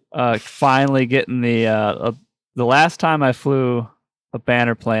 Finally getting the last time I flew a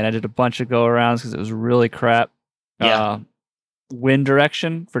banner plane, I did a bunch of go arounds because it was really crap wind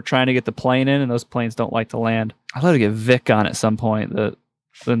direction for trying to get the plane in, and those planes don't like to land. I'd love to get Vic on at some point, the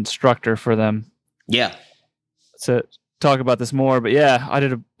instructor for them. Yeah. To talk about this more, but yeah, I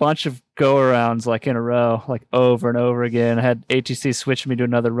did a bunch of go arounds like in a row, like over and over again. I had ATC switch me to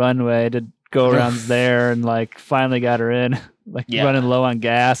another runway. I did go arounds there and like finally got her in, running low on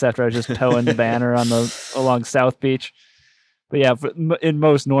gas after I was just towing the banner along South Beach. But yeah, in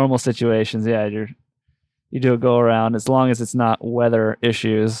most normal situations, you do a go around, as long as it's not weather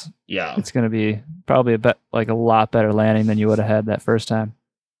issues. Yeah, it's going to be probably a lot better landing than you would have had that first time.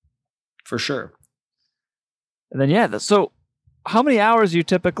 For sure. And then so how many hours are you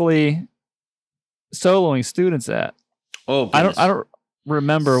typically soloing students at? Oh, goodness. I don't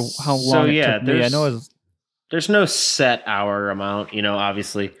remember how long it took me. I know there's no set hour amount,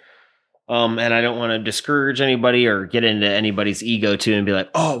 obviously. And I don't want to discourage anybody or get into anybody's ego too and be like,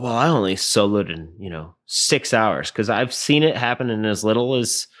 oh, well, I only soloed in, 6 hours. Because I've seen it happen in as little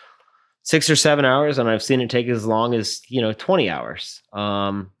as 6 or 7 hours, and I've seen it take as long as, 20 hours.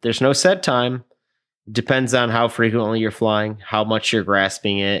 There's no set time. Depends on how frequently you're flying, how much you're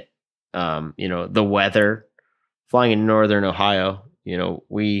grasping it, the weather. Flying in northern Ohio,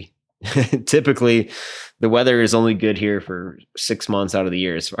 we typically the weather is only good here for 6 months out of the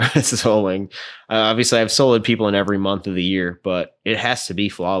year as far as soloing. Obviously, I've soloed people in every month of the year, but it has to be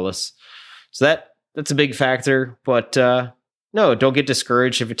flawless. So that's a big factor. But no, don't get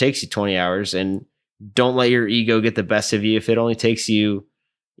discouraged if it takes you 20 hours, and don't let your ego get the best of you if it only takes you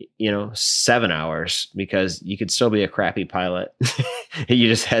 7 hours, because you could still be a crappy pilot. You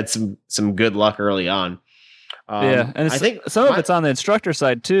just had some good luck early on. And I think some of it's on the instructor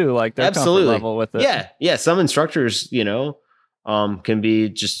side too, like their comfort level with it. Yeah. Some instructors, can be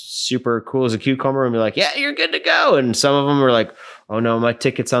just super cool as a cucumber and be like, yeah, you're good to go. And some of them are like, oh no, my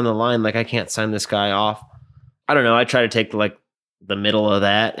ticket's on the line. Like, I can't sign this guy off. I don't know. I try to take the middle of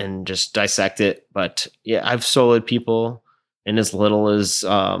that and just dissect it. But yeah, I've soloed people in as little as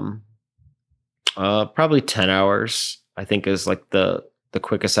probably 10 hours, I think is like the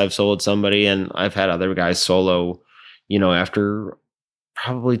quickest I've soloed somebody. And I've had other guys solo, after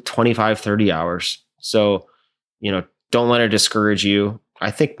probably 25, 30 hours. So, don't let it discourage you.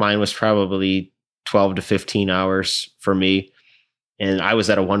 I think mine was probably 12 to 15 hours for me. And I was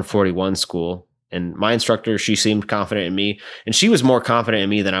at a 141 school. And my instructor, she seemed confident in me, and she was more confident in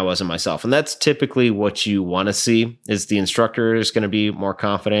me than I was in myself. And that's typically what you want to see, is the instructor is going to be more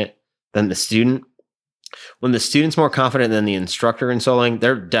confident than the student. When the student's more confident than the instructor in soloing,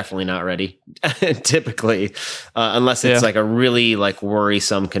 they're definitely not ready, typically, unless it's like a really like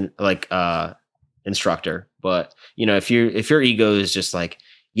worrisome instructor. But if your ego is just like,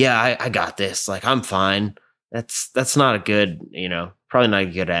 yeah, I got this, like I'm fine. That's not a good, probably not a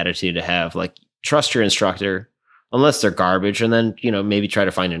good attitude to have. Like, trust your instructor unless they're garbage, and then, maybe try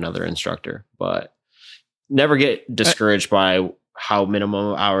to find another instructor, but never get discouraged by how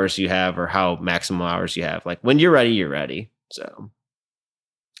minimum hours you have or how maximum hours you have. Like, when you're ready, you're ready. So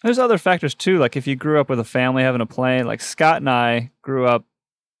there's other factors too. Like if you grew up with a family having a plane, like Scott and I grew up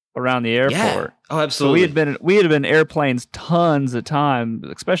around the airport. Yeah. Oh, absolutely. So we had been airplanes tons of time,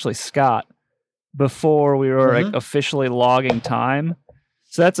 especially Scott, before we were like officially logging time.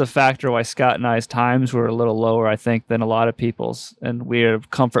 So that's a factor why Scott and I's times were a little lower, I think, than a lot of people's. And we had a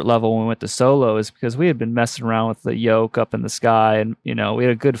comfort level when we went to solo is because we had been messing around with the yoke up in the sky, and we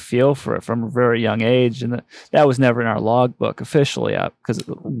had a good feel for it from a very young age. And that was never in our logbook officially, because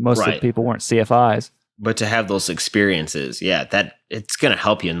most of the people weren't CFIs. But to have those experiences, that it's going to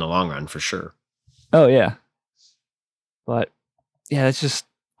help you in the long run for sure. Oh yeah, but yeah, it's just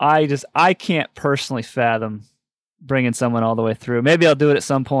I can't personally fathom bringing someone all the way through. Maybe I'll do it at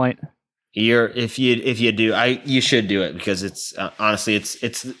some point. If you do, you should do it, because it's honestly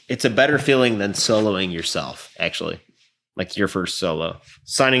it's a better feeling than soloing yourself. Actually, like your first solo,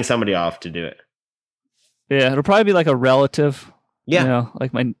 signing somebody off to do it. Yeah, it'll probably be like a relative. Yeah,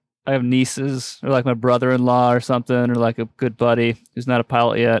 like I have nieces, or like my brother-in-law or something, or like a good buddy who's not a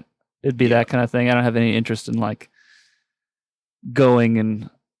pilot yet. It'd be that kind of thing. I don't have any interest in like going and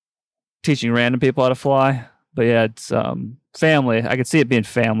teaching random people how to fly. But yeah, it's family. I could see it being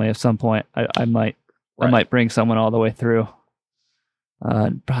family at some point. I might bring someone all the way through.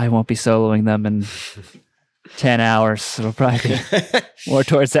 Probably won't be soloing them in 10 hours. It'll probably be more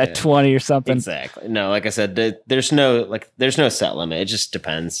towards that 20 or something. Exactly. No, like I said, there's no set limit. It just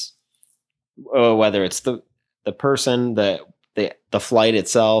depends whether it's the person, the flight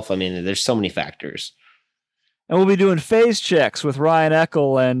itself. I mean, there's so many factors. And we'll be doing phase checks with Ryan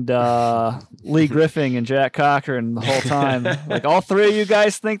Eckel and Lee Griffin and Jack Cochran the whole time. Like, all three of you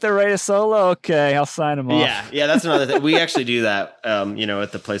guys think they're ready to solo? Okay, I'll sign them off. Yeah, that's another thing. We actually do that,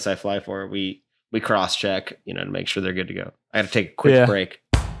 at the place I fly for. We cross-check, to make sure they're good to go. I got to take a quick break.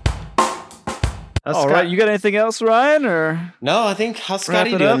 All right, you got anything else, Ryan? Or no, I think, how's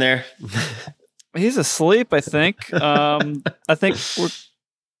Scotty doing there? He's asleep, I think. I think we're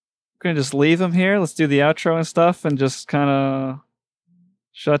going to just leave him here. Let's do the outro and stuff and just kind of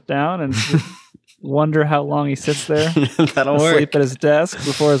shut down and wonder how long he sits there. That'll work. Sleep at his desk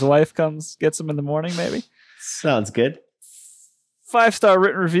before his wife gets him in the morning, maybe. Sounds good. 5-star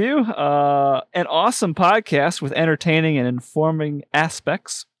written review. An awesome podcast with entertaining and informing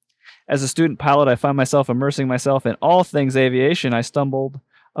aspects. As a student pilot, I find myself immersing myself in all things aviation. I stumbled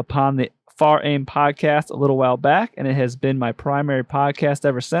upon the Far Aim podcast a little while back, and it has been my primary podcast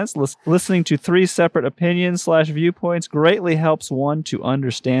ever since. Listening to 3 separate opinions / viewpoints greatly helps one to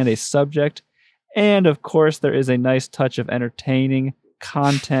understand a subject. And of course, there is a nice touch of entertaining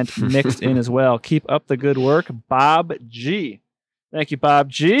content mixed in as well. Keep up the good work, Bob G. Thank you, Bob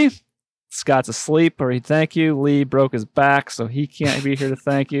G. Scott's asleep, or he'd thank you. Lee broke his back, so he can't be here to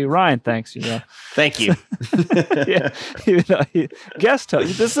thank you. Ryan thanks you, though. Thank you. Guest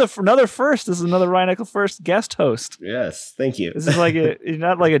host. This is another first. This is another Ryan Eckel first guest host. Yes, thank you. This is like you're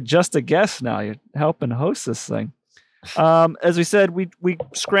not like just a guest now. You're helping host this thing. As we said, we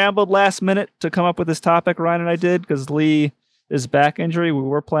scrambled last minute to come up with this topic. Ryan and I did, because Lee his back injury. We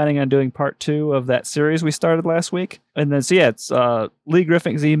were planning on doing part 2 of that series we started last week. And then, so yeah, it's Lee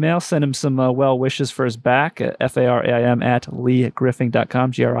Griffin's email. Send him some well wishes for his back at FARAIM at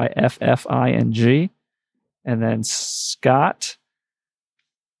leegriffing.com, GRIFFING. And then Scott's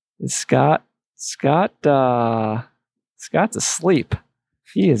asleep.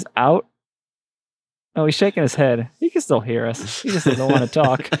 He is out. Oh, he's shaking his head. He can still hear us. He just doesn't want to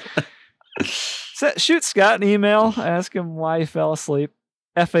talk. Shoot Scott an email. Ask him why he fell asleep.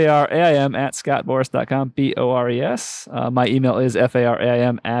 FARAIM@scottboris.com, BORES. My email is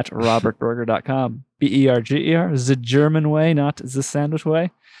FARAIM@robertberger.com, BERGER, the German way, not the sandwich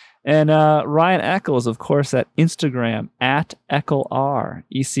way. And Ryan Eccles, of course, at Instagram, @EckelR,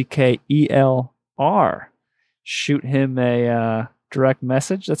 ECKELR. Shoot him a direct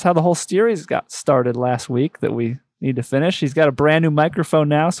message. That's how the whole series got started last week that we need to finish. He's got a brand new microphone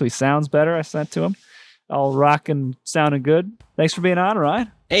now, so he sounds better. I sent to him. All rocking, sounding good. Thanks for being on,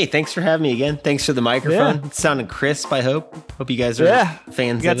 Ryan. Hey, thanks for having me again. Thanks for the microphone. Yeah. It's sounding crisp, I hope. Hope you guys are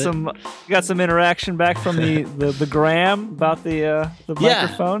fans of it. Got some interaction back from the gram about the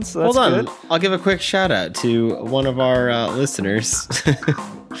microphone, so that's good. I'll give a quick shout out to one of our listeners.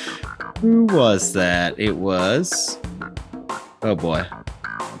 Who was that? It was... Oh, boy.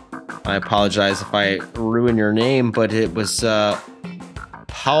 I apologize if I ruin your name, but it was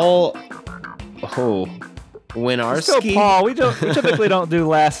Paul... Oh, Winarski. Paul. We typically don't do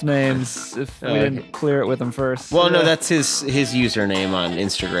last names if we didn't clear it with him first. Well, no, that's his username on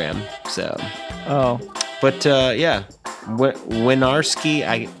Instagram. So. Oh. But Winarski.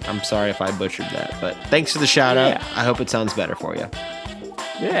 I'm sorry if I butchered that, but thanks for the shout out. I hope it sounds better for you.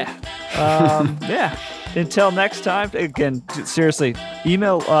 Yeah. Yeah. Until next time. Again, seriously,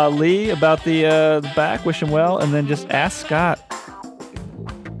 email Lee about the back. Wish him well, and then just ask Scott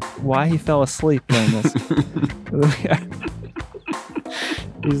why he fell asleep during this.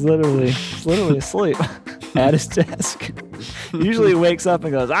 He's literally asleep at his desk. Usually he wakes up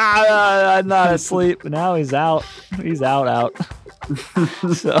and goes, I'm not asleep. But now he's out. He's out.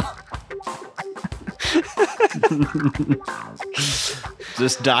 So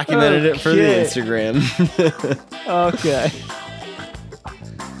just documented it for the Instagram. Okay.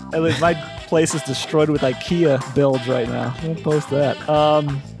 At least my place is destroyed with IKEA builds right now. I'll post that.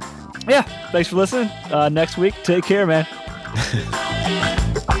 Yeah, thanks for listening. Next week, take care, man.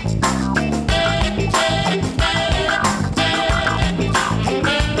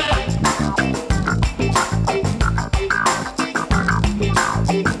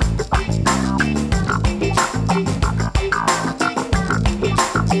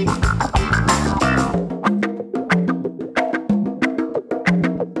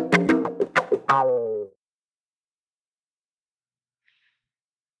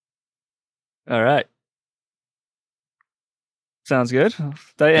 All right. Sounds good.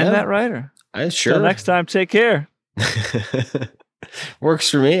 Did I end that right? Or? Sure. Till next time, take care. Works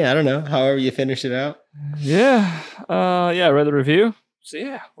for me. I don't know. However you finish it out. Yeah. I read the review. So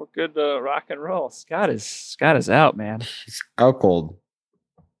yeah, we're good to rock and roll. Scott is out, man. He's out cold.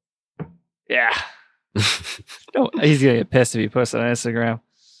 Yeah. He's gonna get pissed if he posts it on Instagram.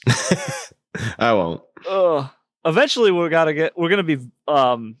 I won't. Eventually we're gonna be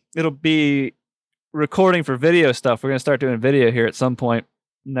it'll be recording for video stuff. We're gonna start doing video here at some point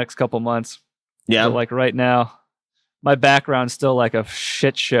next couple months. Yeah. But like right now, my background's still like a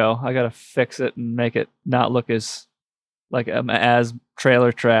shit show. I gotta fix it and make it not look as like as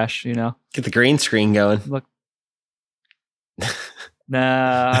trailer trash, you know. Get the green screen going. Look.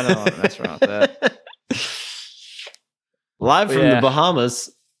 Nah, I don't know what's wrong with that. Live from the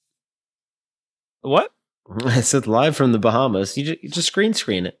Bahamas. What? I said live from the Bahamas. You just green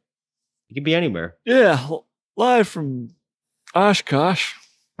screen it. You could be anywhere. Yeah, live from Oshkosh.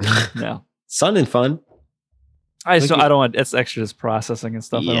 No. Sun and fun. I don't want. It's extra just processing and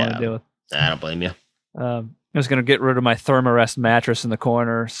stuff. I don't want to deal with. I don't blame you. I'm just gonna get rid of my Thermarest mattress in the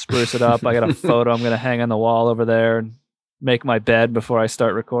corner, spruce it up. I got a photo I'm gonna hang on the wall over there and make my bed before I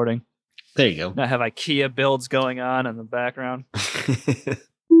start recording. There you go. I have IKEA builds going on in the background.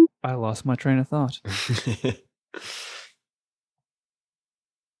 I lost my train of thought.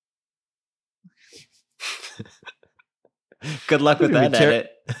 Good luck with that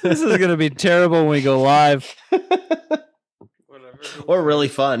edit. This is going to be terrible when we go live. Or really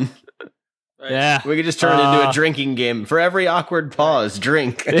fun. Right. Yeah. We could just turn it into a drinking game. For every awkward pause,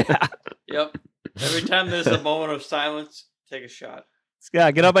 drink. Yeah. Yep. Every time there's a moment of silence, take a shot.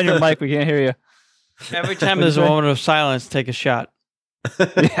 Scott, get up on your mic. We can't hear you. Every time there's a moment of silence, take a shot.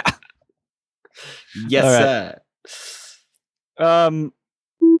 Yeah. Yes, sir.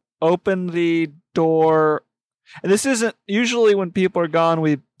 Open the door. And this isn't usually when people are gone.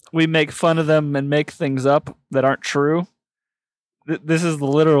 We make fun of them and make things up that aren't true. This is the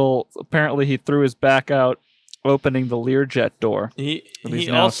literal. Apparently, he threw his back out, opening the Learjet door. He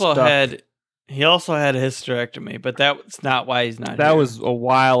also had a hysterectomy, but that's not why he's not. That was a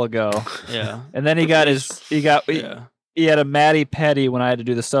while ago. Yeah, and then he had a Matty Petty when I had to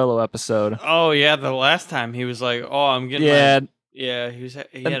do the solo episode. Oh yeah, the last time he was like, "Oh, I'm getting." He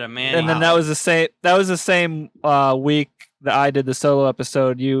had a man. And then that was the same. That was the same week that I did the solo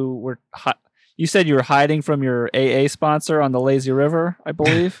episode, you said you were hiding from your AA sponsor on the Lazy River, I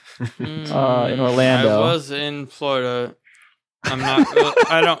believe, in Orlando. I was in Florida. I'm not.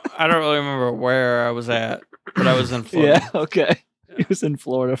 I don't really remember where I was at, but I was in Florida. Yeah. Okay. Yeah. He was in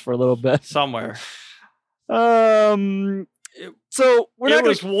Florida for a little bit. Somewhere. So it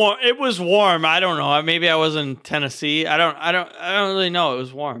was warm. It was warm. I don't know. Maybe I was in Tennessee. I don't really know. It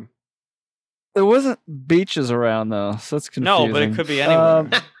was warm. There wasn't beaches around though, so it's confusing. No, but it could be anywhere.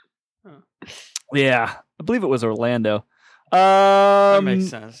 Yeah, I believe it was Orlando. That makes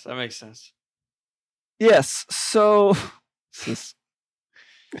sense. Yes. So this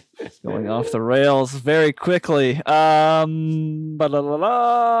is going off the rails very quickly. I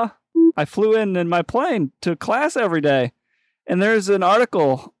flew in my plane to class every day. And there's an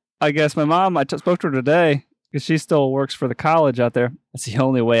article, I guess my mom, I spoke to her today because she still works for the college out there. That's the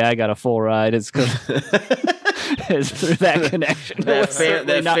only way I got a full ride is because is through that connection. That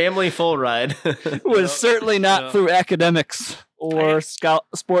family full ride was certainly not through academics or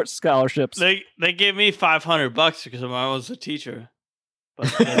sports scholarships. They gave me $500 because I was a teacher.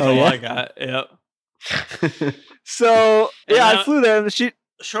 But that's all I got. Yep. So I flew there. And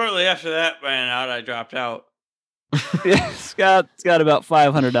shortly after that ran out, I dropped out. Yeah, Scott's got about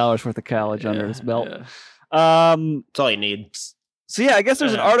 $500 worth of college under his belt. Yeah. That's all you need. So I guess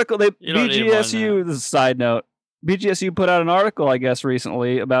there's an article. BGSU. This is a side note. BGSU put out an article, I guess,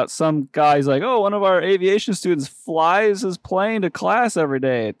 recently about some guy's like, oh, one of our aviation students flies his plane to class every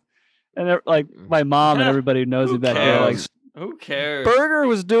day, and my mom and everybody who knows me back there, like, who cares? Berger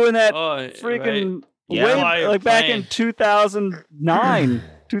was doing that freaking back in 2009.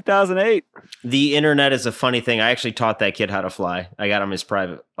 2008. The internet is a funny thing. I actually taught that kid how to fly. I got him his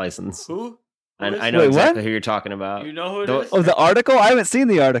private license. Who? I know exactly who you're talking about. You know who it is? Oh, the article? I haven't seen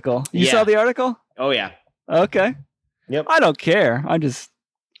the article. You saw the article? Oh, yeah. Okay. Yep. I don't care. I'm going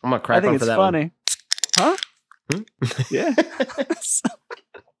to crack on for that funny. One. Huh? Yeah.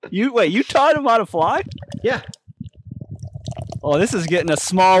 You taught him how to fly? Yeah. Oh, this is getting a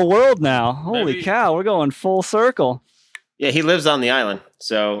small world now. Holy cow, we're going full circle. Yeah, he lives on the island,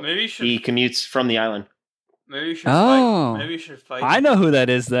 so he commutes from the island. Maybe you should fight. Maybe you should fight. I know who that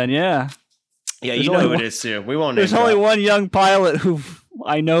is then, yeah. Yeah, you know who it is too. We won't. There's only one young pilot who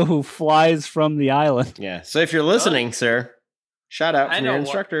I know who flies from the island. Yeah, so if you're listening, sir, shout out from your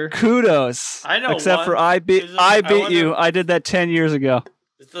instructor. Kudos. I know. Except for I beat you. I did that 10 years ago.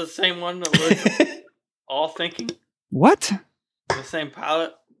 It's the same one that we're all thinking. What? The same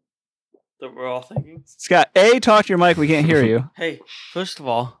pilot that we're all thinking. Scott, talk to your mic. We can't hear you. Hey, first of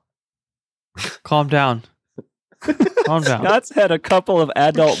all, calm down. Calm down. Scott's had a couple of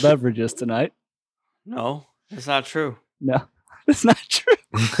adult beverages tonight. No, it's not true. No, it's not true.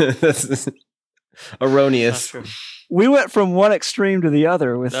 That's erroneous. Not true. We went from one extreme to the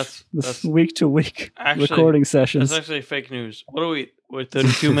other with this week to week recording sessions. That's actually fake news. What are we? We're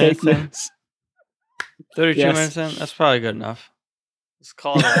 32 minutes in? 32 minutes in? That's probably good enough. Let's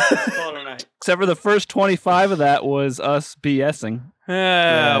call it a night. Except for the first 25 of that was us BSing.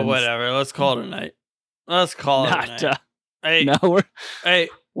 Yeah, whatever. Let's call it a night. Let's call it a night. Hey.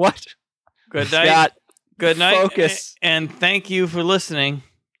 What? Good night. Scott, good night. Focus. And thank you for listening,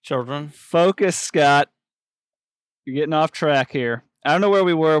 children. Focus, Scott. You're getting off track here. I don't know where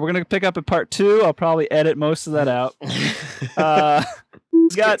we were. We're going to pick up at part 2. I'll probably edit most of that out.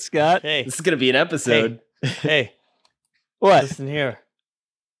 Scott. Hey. This is going to be an episode. Hey. What? Listen here.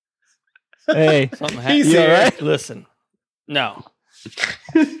 Hey. Something happened. You all right? Listen. No.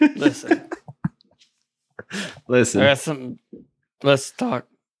 Listen. Listen. I got something. Let's talk.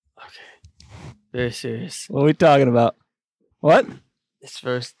 Okay. Very serious. What are we talking about? What? It's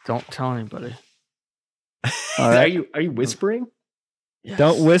first. Don't tell anybody. All right. Are you whispering? Yes.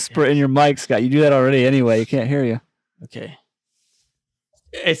 Don't whisper in your mic, Scott. You do that already anyway. You can't hear you. Okay.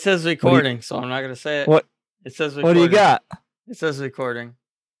 It says recording, so I'm not going to say it. What? It says recording. What do you got? It says recording.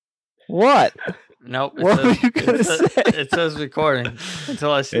 What? Nope. What are you going to say? It says recording.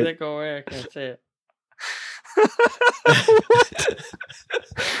 Until I see that go away, I can't say it.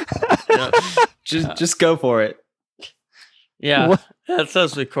 Just go for it. Yeah. What? It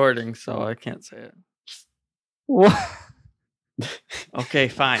says recording, so I can't say it. What? Okay,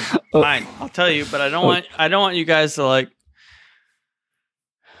 fine. Fine. I'll tell you, but I don't want you guys to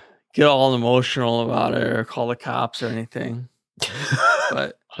get all emotional about it or call the cops or anything.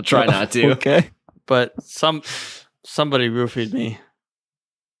 But I'll try not to. Okay. But somebody roofied me.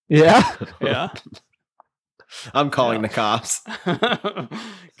 Yeah? Yeah. I'm calling the cops.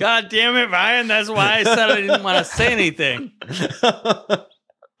 God damn it, Ryan. That's why I said I didn't want to say anything.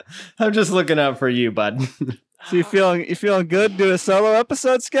 I'm just looking out for you, bud. So you feeling good doing a solo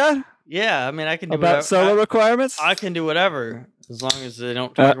episode, Scott? Yeah, I mean, I can do about whatever. solo requirements. I can do whatever as long as they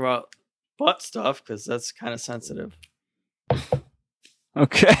don't talk about butt stuff because that's kind of sensitive.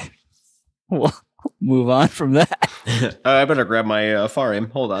 Okay, well, move on from that. I better grab my Far Aim.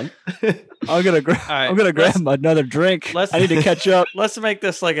 Hold on. I'm gonna grab another drink. I need to catch up. Let's make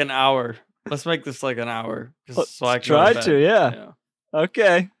this like an hour. So I can try to. Yeah.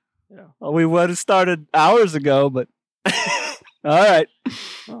 Okay. Yeah. Well, we would have started hours ago, but all right.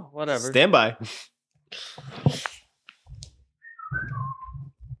 Oh, whatever. Stand by.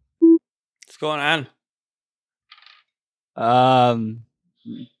 What's going on?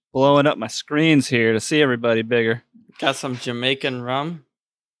 Blowing up my screens here to see everybody bigger. Got some Jamaican rum.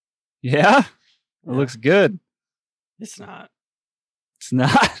 Yeah? It looks good. It's not. It's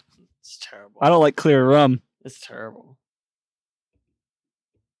not? It's terrible. I don't like clear rum. It's terrible.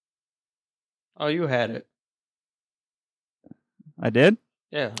 Oh, you had it. I did?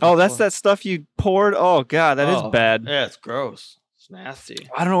 Yeah. Oh, that's that stuff you poured? Oh, God, that is bad. Yeah, it's gross. It's nasty.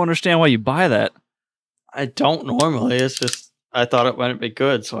 I don't understand why you buy that. I don't normally. It's just, I thought it might be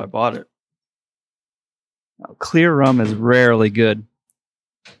good, so I bought it. Clear rum is rarely good.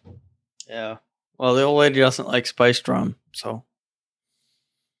 Yeah. Well, the old lady doesn't like spiced rum, so.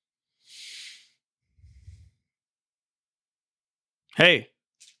 Hey.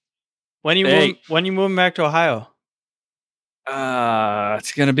 When you moving back to Ohio?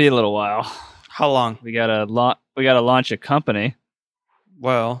 It's gonna be a little while. How long? We gotta launch a company.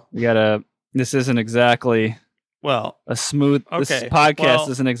 Well, this isn't exactly a smooth. Okay. This podcast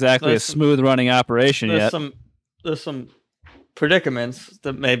isn't exactly a smooth running operation yet. There's some predicaments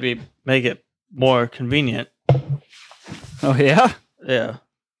that maybe make it more convenient. Oh yeah? Yeah.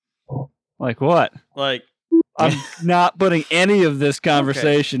 Like what? Like I'm not putting any of this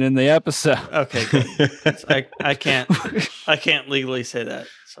conversation in the episode. Okay, good. I can't legally say that,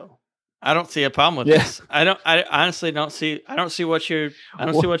 so I don't see a problem with this. I honestly don't see what you're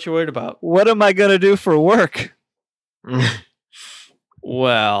worried about. What am I gonna do for work?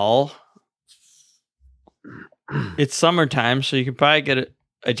 Well, it's summertime, so you can probably get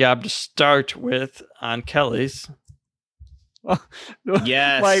a job to start with on Kelly's.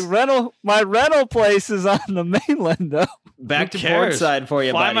 Yes. My rental place is on the mainland though. Back to Portside for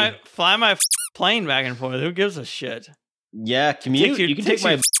you, buddy. Fly my plane back and forth. Who gives a shit? Yeah, commute. You can take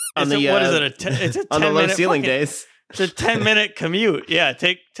my on the what is it? It's a 10 on the low ceiling fucking, days. It's a 10-minute commute. Yeah,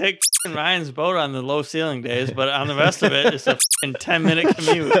 take Ryan's boat on the low ceiling days, but on the rest of it, it's a 10-minute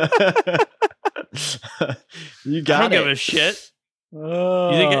commute. You got I don't give a shit.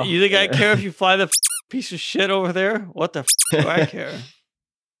 Oh, you think I care if you fly the piece of shit over there? What the do I care?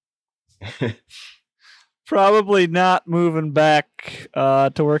 Probably not moving back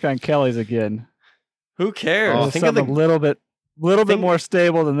to work on Kelly's again. Who cares? Oh, think something a little bit more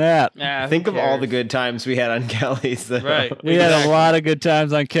stable than that. Yeah, think of all the good times we had on Kelly's. Though. Right. We had a lot of good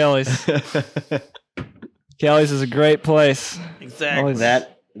times on Kelly's. Kelly's is a great place. Exactly.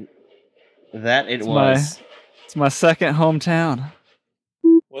 Always, it's my second hometown.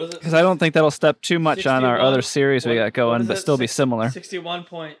 What is it? Because I don't think that'll step too much on our other series we got going, but still be similar. 61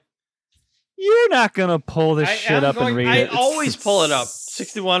 point. You're not going to pull this shit up and read it. I always pull it up.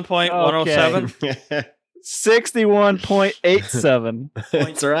 61.107. Okay. 61.87.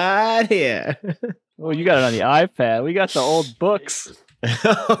 It's right here. Oh, you got it on the iPad. We got the old books.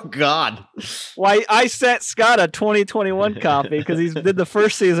 Oh, God. Why, I sent Scott a 2021 copy because he did the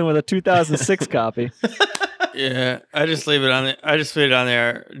first season with a 2006 copy. Yeah, I just leave it on the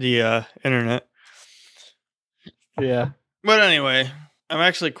internet. Yeah. But anyway, I'm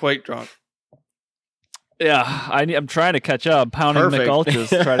actually quite drunk. Yeah, I'm trying to catch up. Pounding McUltras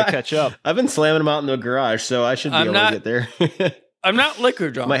to try to catch up. I've been slamming them out in the garage, so I should be able to get there. I'm not liquor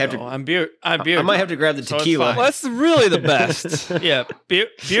drunk. I'm beer. I might have to grab the tequila. Well, that's really the best. Yeah, beer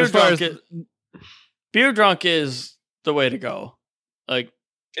drunk is the way to go. Like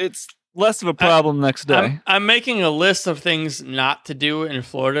it's less of a problem next day. I'm making a list of things not to do in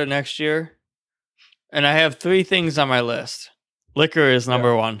Florida next year, and I have 3 things on my list. Liquor is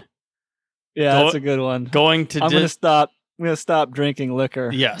number 1. Yeah, that's a good one. I'm gonna stop drinking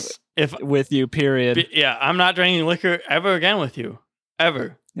liquor. Yes, with you. Period. Yeah, I'm not drinking liquor ever again with you.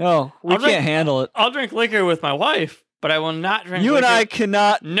 Ever. No, we can't handle it. I'll drink liquor with my wife, but I will not drink. You liquor. and I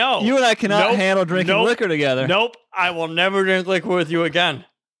cannot. No, you and I cannot handle drinking liquor together. Nope, I will never drink liquor with you again.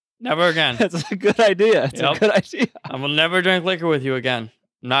 Never again. That's a good idea. It's a good idea. I will never drink liquor with you again.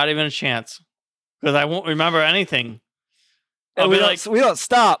 Not even a chance, because I won't remember anything. We don't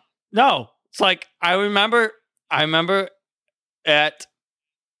stop. No. It's like I remember at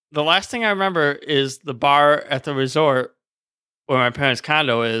the last thing I remember is the bar at the resort where my parents'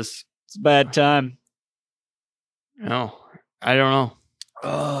 condo is. It's a bad time. No, I don't know.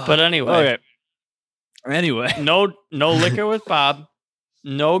 But anyway. Okay. Anyway. No liquor with Bob.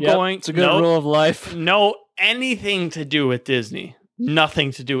 No going. It's a good rule of life. No anything to do with Disney.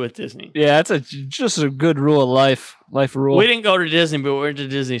 Nothing to do with Disney. Yeah, it's just a good rule of life. Life rule. We didn't go to Disney, but we went to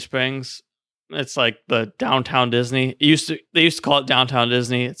Disney Springs. It's like the downtown Disney. They used to call it downtown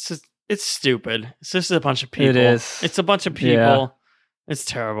Disney. It's stupid. It's just a bunch of people. It is. It's a bunch of people. Yeah. It's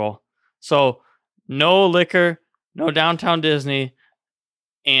terrible. So no liquor, no downtown Disney,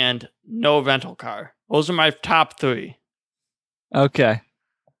 and no rental car. Those are my top 3. Okay.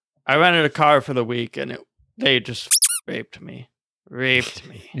 I rented a car for the week, and they just raped me.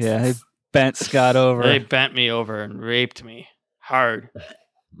 Yeah, they bent Scott over. They bent me over and raped me hard.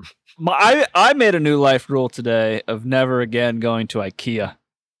 I made a new life rule today of never again going to IKEA.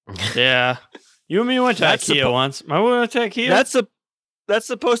 Yeah. You and me went to IKEA once. Remember we went to IKEA? That's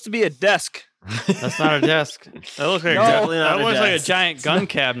supposed to be a desk. That's not a desk. That looks like like a giant gun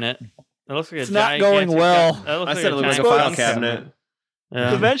cabinet. It looks like it's not going well. I said it looked like a file cabinet.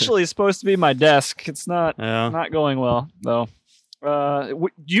 Yeah. Eventually, it's supposed to be my desk. It's not going well though.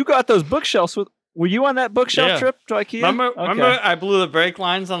 You got those bookshelves with. Were you on that bookshelf trip to IKEA? Remember I blew the brake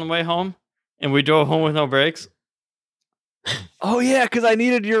lines on the way home, and we drove home with no brakes. Oh yeah, because I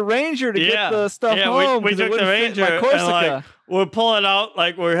needed your Ranger to get the stuff home. We took the Ranger and we're pulling out,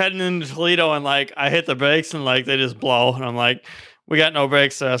 like we're heading into Toledo, and like I hit the brakes and like they just blow, and I'm like, we got no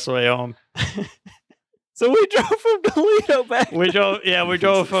brakes, so that's the way home. So we drove from Toledo back. We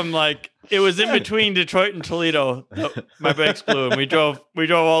drove from like it was in between Detroit and Toledo. My brakes blew, and we drove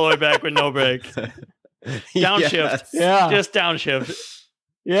all the way back with no brakes. Downshift, just downshift.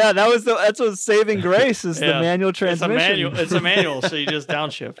 Yeah, that's what's saving grace is the manual transmission. It's a manual, so you just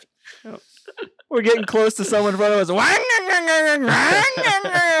downshift. Yep. We're getting close to someone in front of us.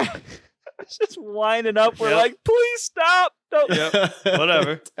 It's just winding up. We're like, please stop. Don't. Yep.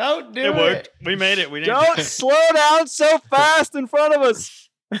 Whatever. Don't do it. It worked. We made it. We didn't. Don't slow down so fast in front of us.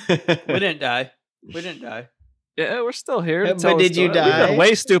 We didn't die. Yeah, we're still here. But did you die? We've done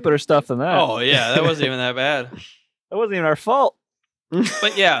way stupider stuff than that. Oh yeah, that wasn't even that bad. That wasn't even our fault.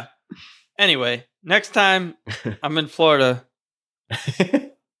 But yeah. Anyway, next time I'm in Florida,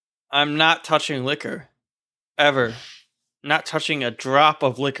 I'm not touching liquor. Ever. Not touching a drop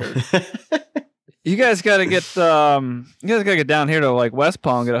of liquor. You guys gotta get down here to like West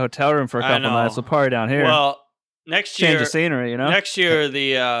Palm, get a hotel room for a couple nights. We'll party down here. Well, next year, change the scenery, you know. Next year,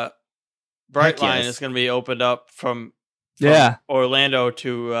 the Brightline is going to be opened up from Orlando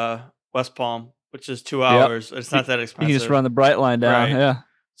to West Palm, which is 2 hours. Yep. It's not that expensive. You can just run the Brightline down. Right. Yeah.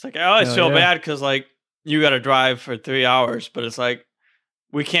 It's like I always feel bad because like you got to drive for 3 hours, but it's like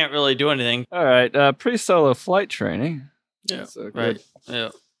we can't really do anything. All right, pre-solo flight training. Yeah. Right. Yeah.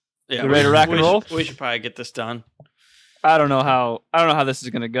 You ready to rock and roll? We should probably get this done. I don't know how this is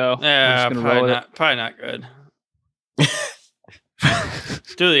gonna go. Yeah, probably not good.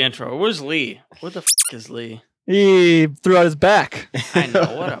 Do the intro. Where's Lee? Where the f*** is Lee? He threw out his back. I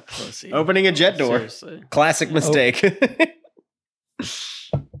know, what a pussy. Opening a jet door. Seriously. Classic mistake.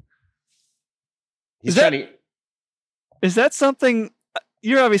 Is that something?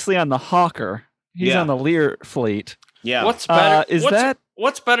 You're obviously on the Hawker. He's on the Lear fleet. Yeah. What's better?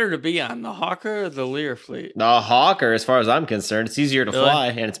 What's better to be on, the Hawker or the Lear fleet? The Hawker, as far as I'm concerned. It's easier to fly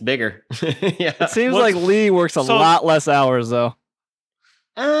and it's bigger. Yeah. It seems like Lee works a lot less hours though.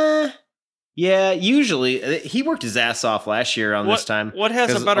 Yeah, usually. He worked his ass off last year on this time. What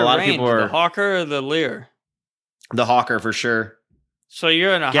has a better range, the Hawker or the Lear? The Hawker for sure. So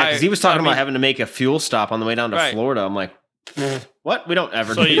you're in a high... Yeah, because he was talking about having to make a fuel stop on the way down to Florida. I'm like, what? We don't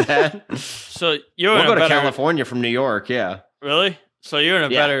ever do that. So you're we'll go to California from New York, yeah. Really? So you're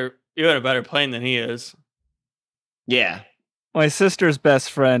in a better plane than he is. Yeah. My sister's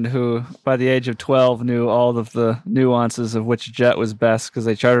best friend, who by the age of 12 knew all of the nuances of which jet was best because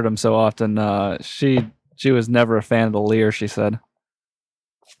they chartered them so often, she was never a fan of the Lear, she said.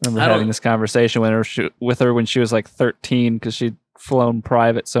 I remember having this conversation with her when she was like 13 because she'd flown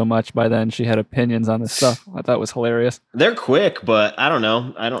private so much by then. She had opinions on this stuff. I thought it was hilarious. They're quick, but I don't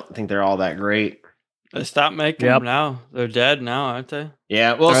know. I don't think they're all that great. They stopped making them now. They're dead now, aren't they?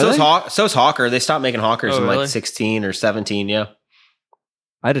 Yeah. Well, so's Hawker. They stopped making Hawkers in like 16 or 17. Yeah.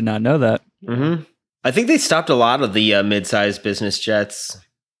 I did not know that. Mm-hmm. I think they stopped a lot of the mid-sized business jets.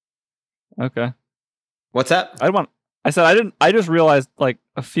 Okay. What's that? I just realized like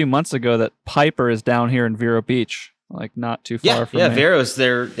a few months ago that Piper is down here in Vero Beach, like not too far from me. Yeah, Vero's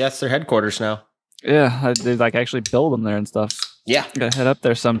that's their headquarters now. Yeah, they like actually build them there and stuff. Yeah. Gotta head up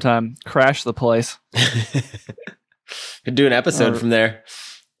there sometime. Crash the place. Could do an episode from there.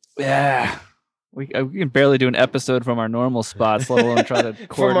 Yeah. We can barely do an episode from our normal spots, let alone try to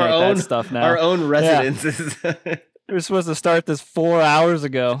coordinate that stuff now. Our own residences. Yeah. We were supposed to start this 4 hours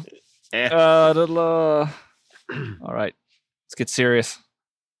ago. Yeah. All right. Let's get serious.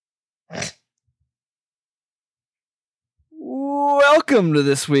 Welcome to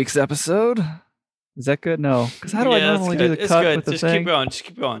this week's episode. Is that good? No. Because how do I normally do the cut with the thing? Just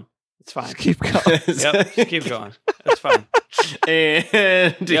keep going. It's fine. Just keep going. Yep. Just keep going. It's fine.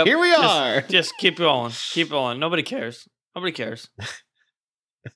 And here we are. Just keep going. Keep going. Nobody cares.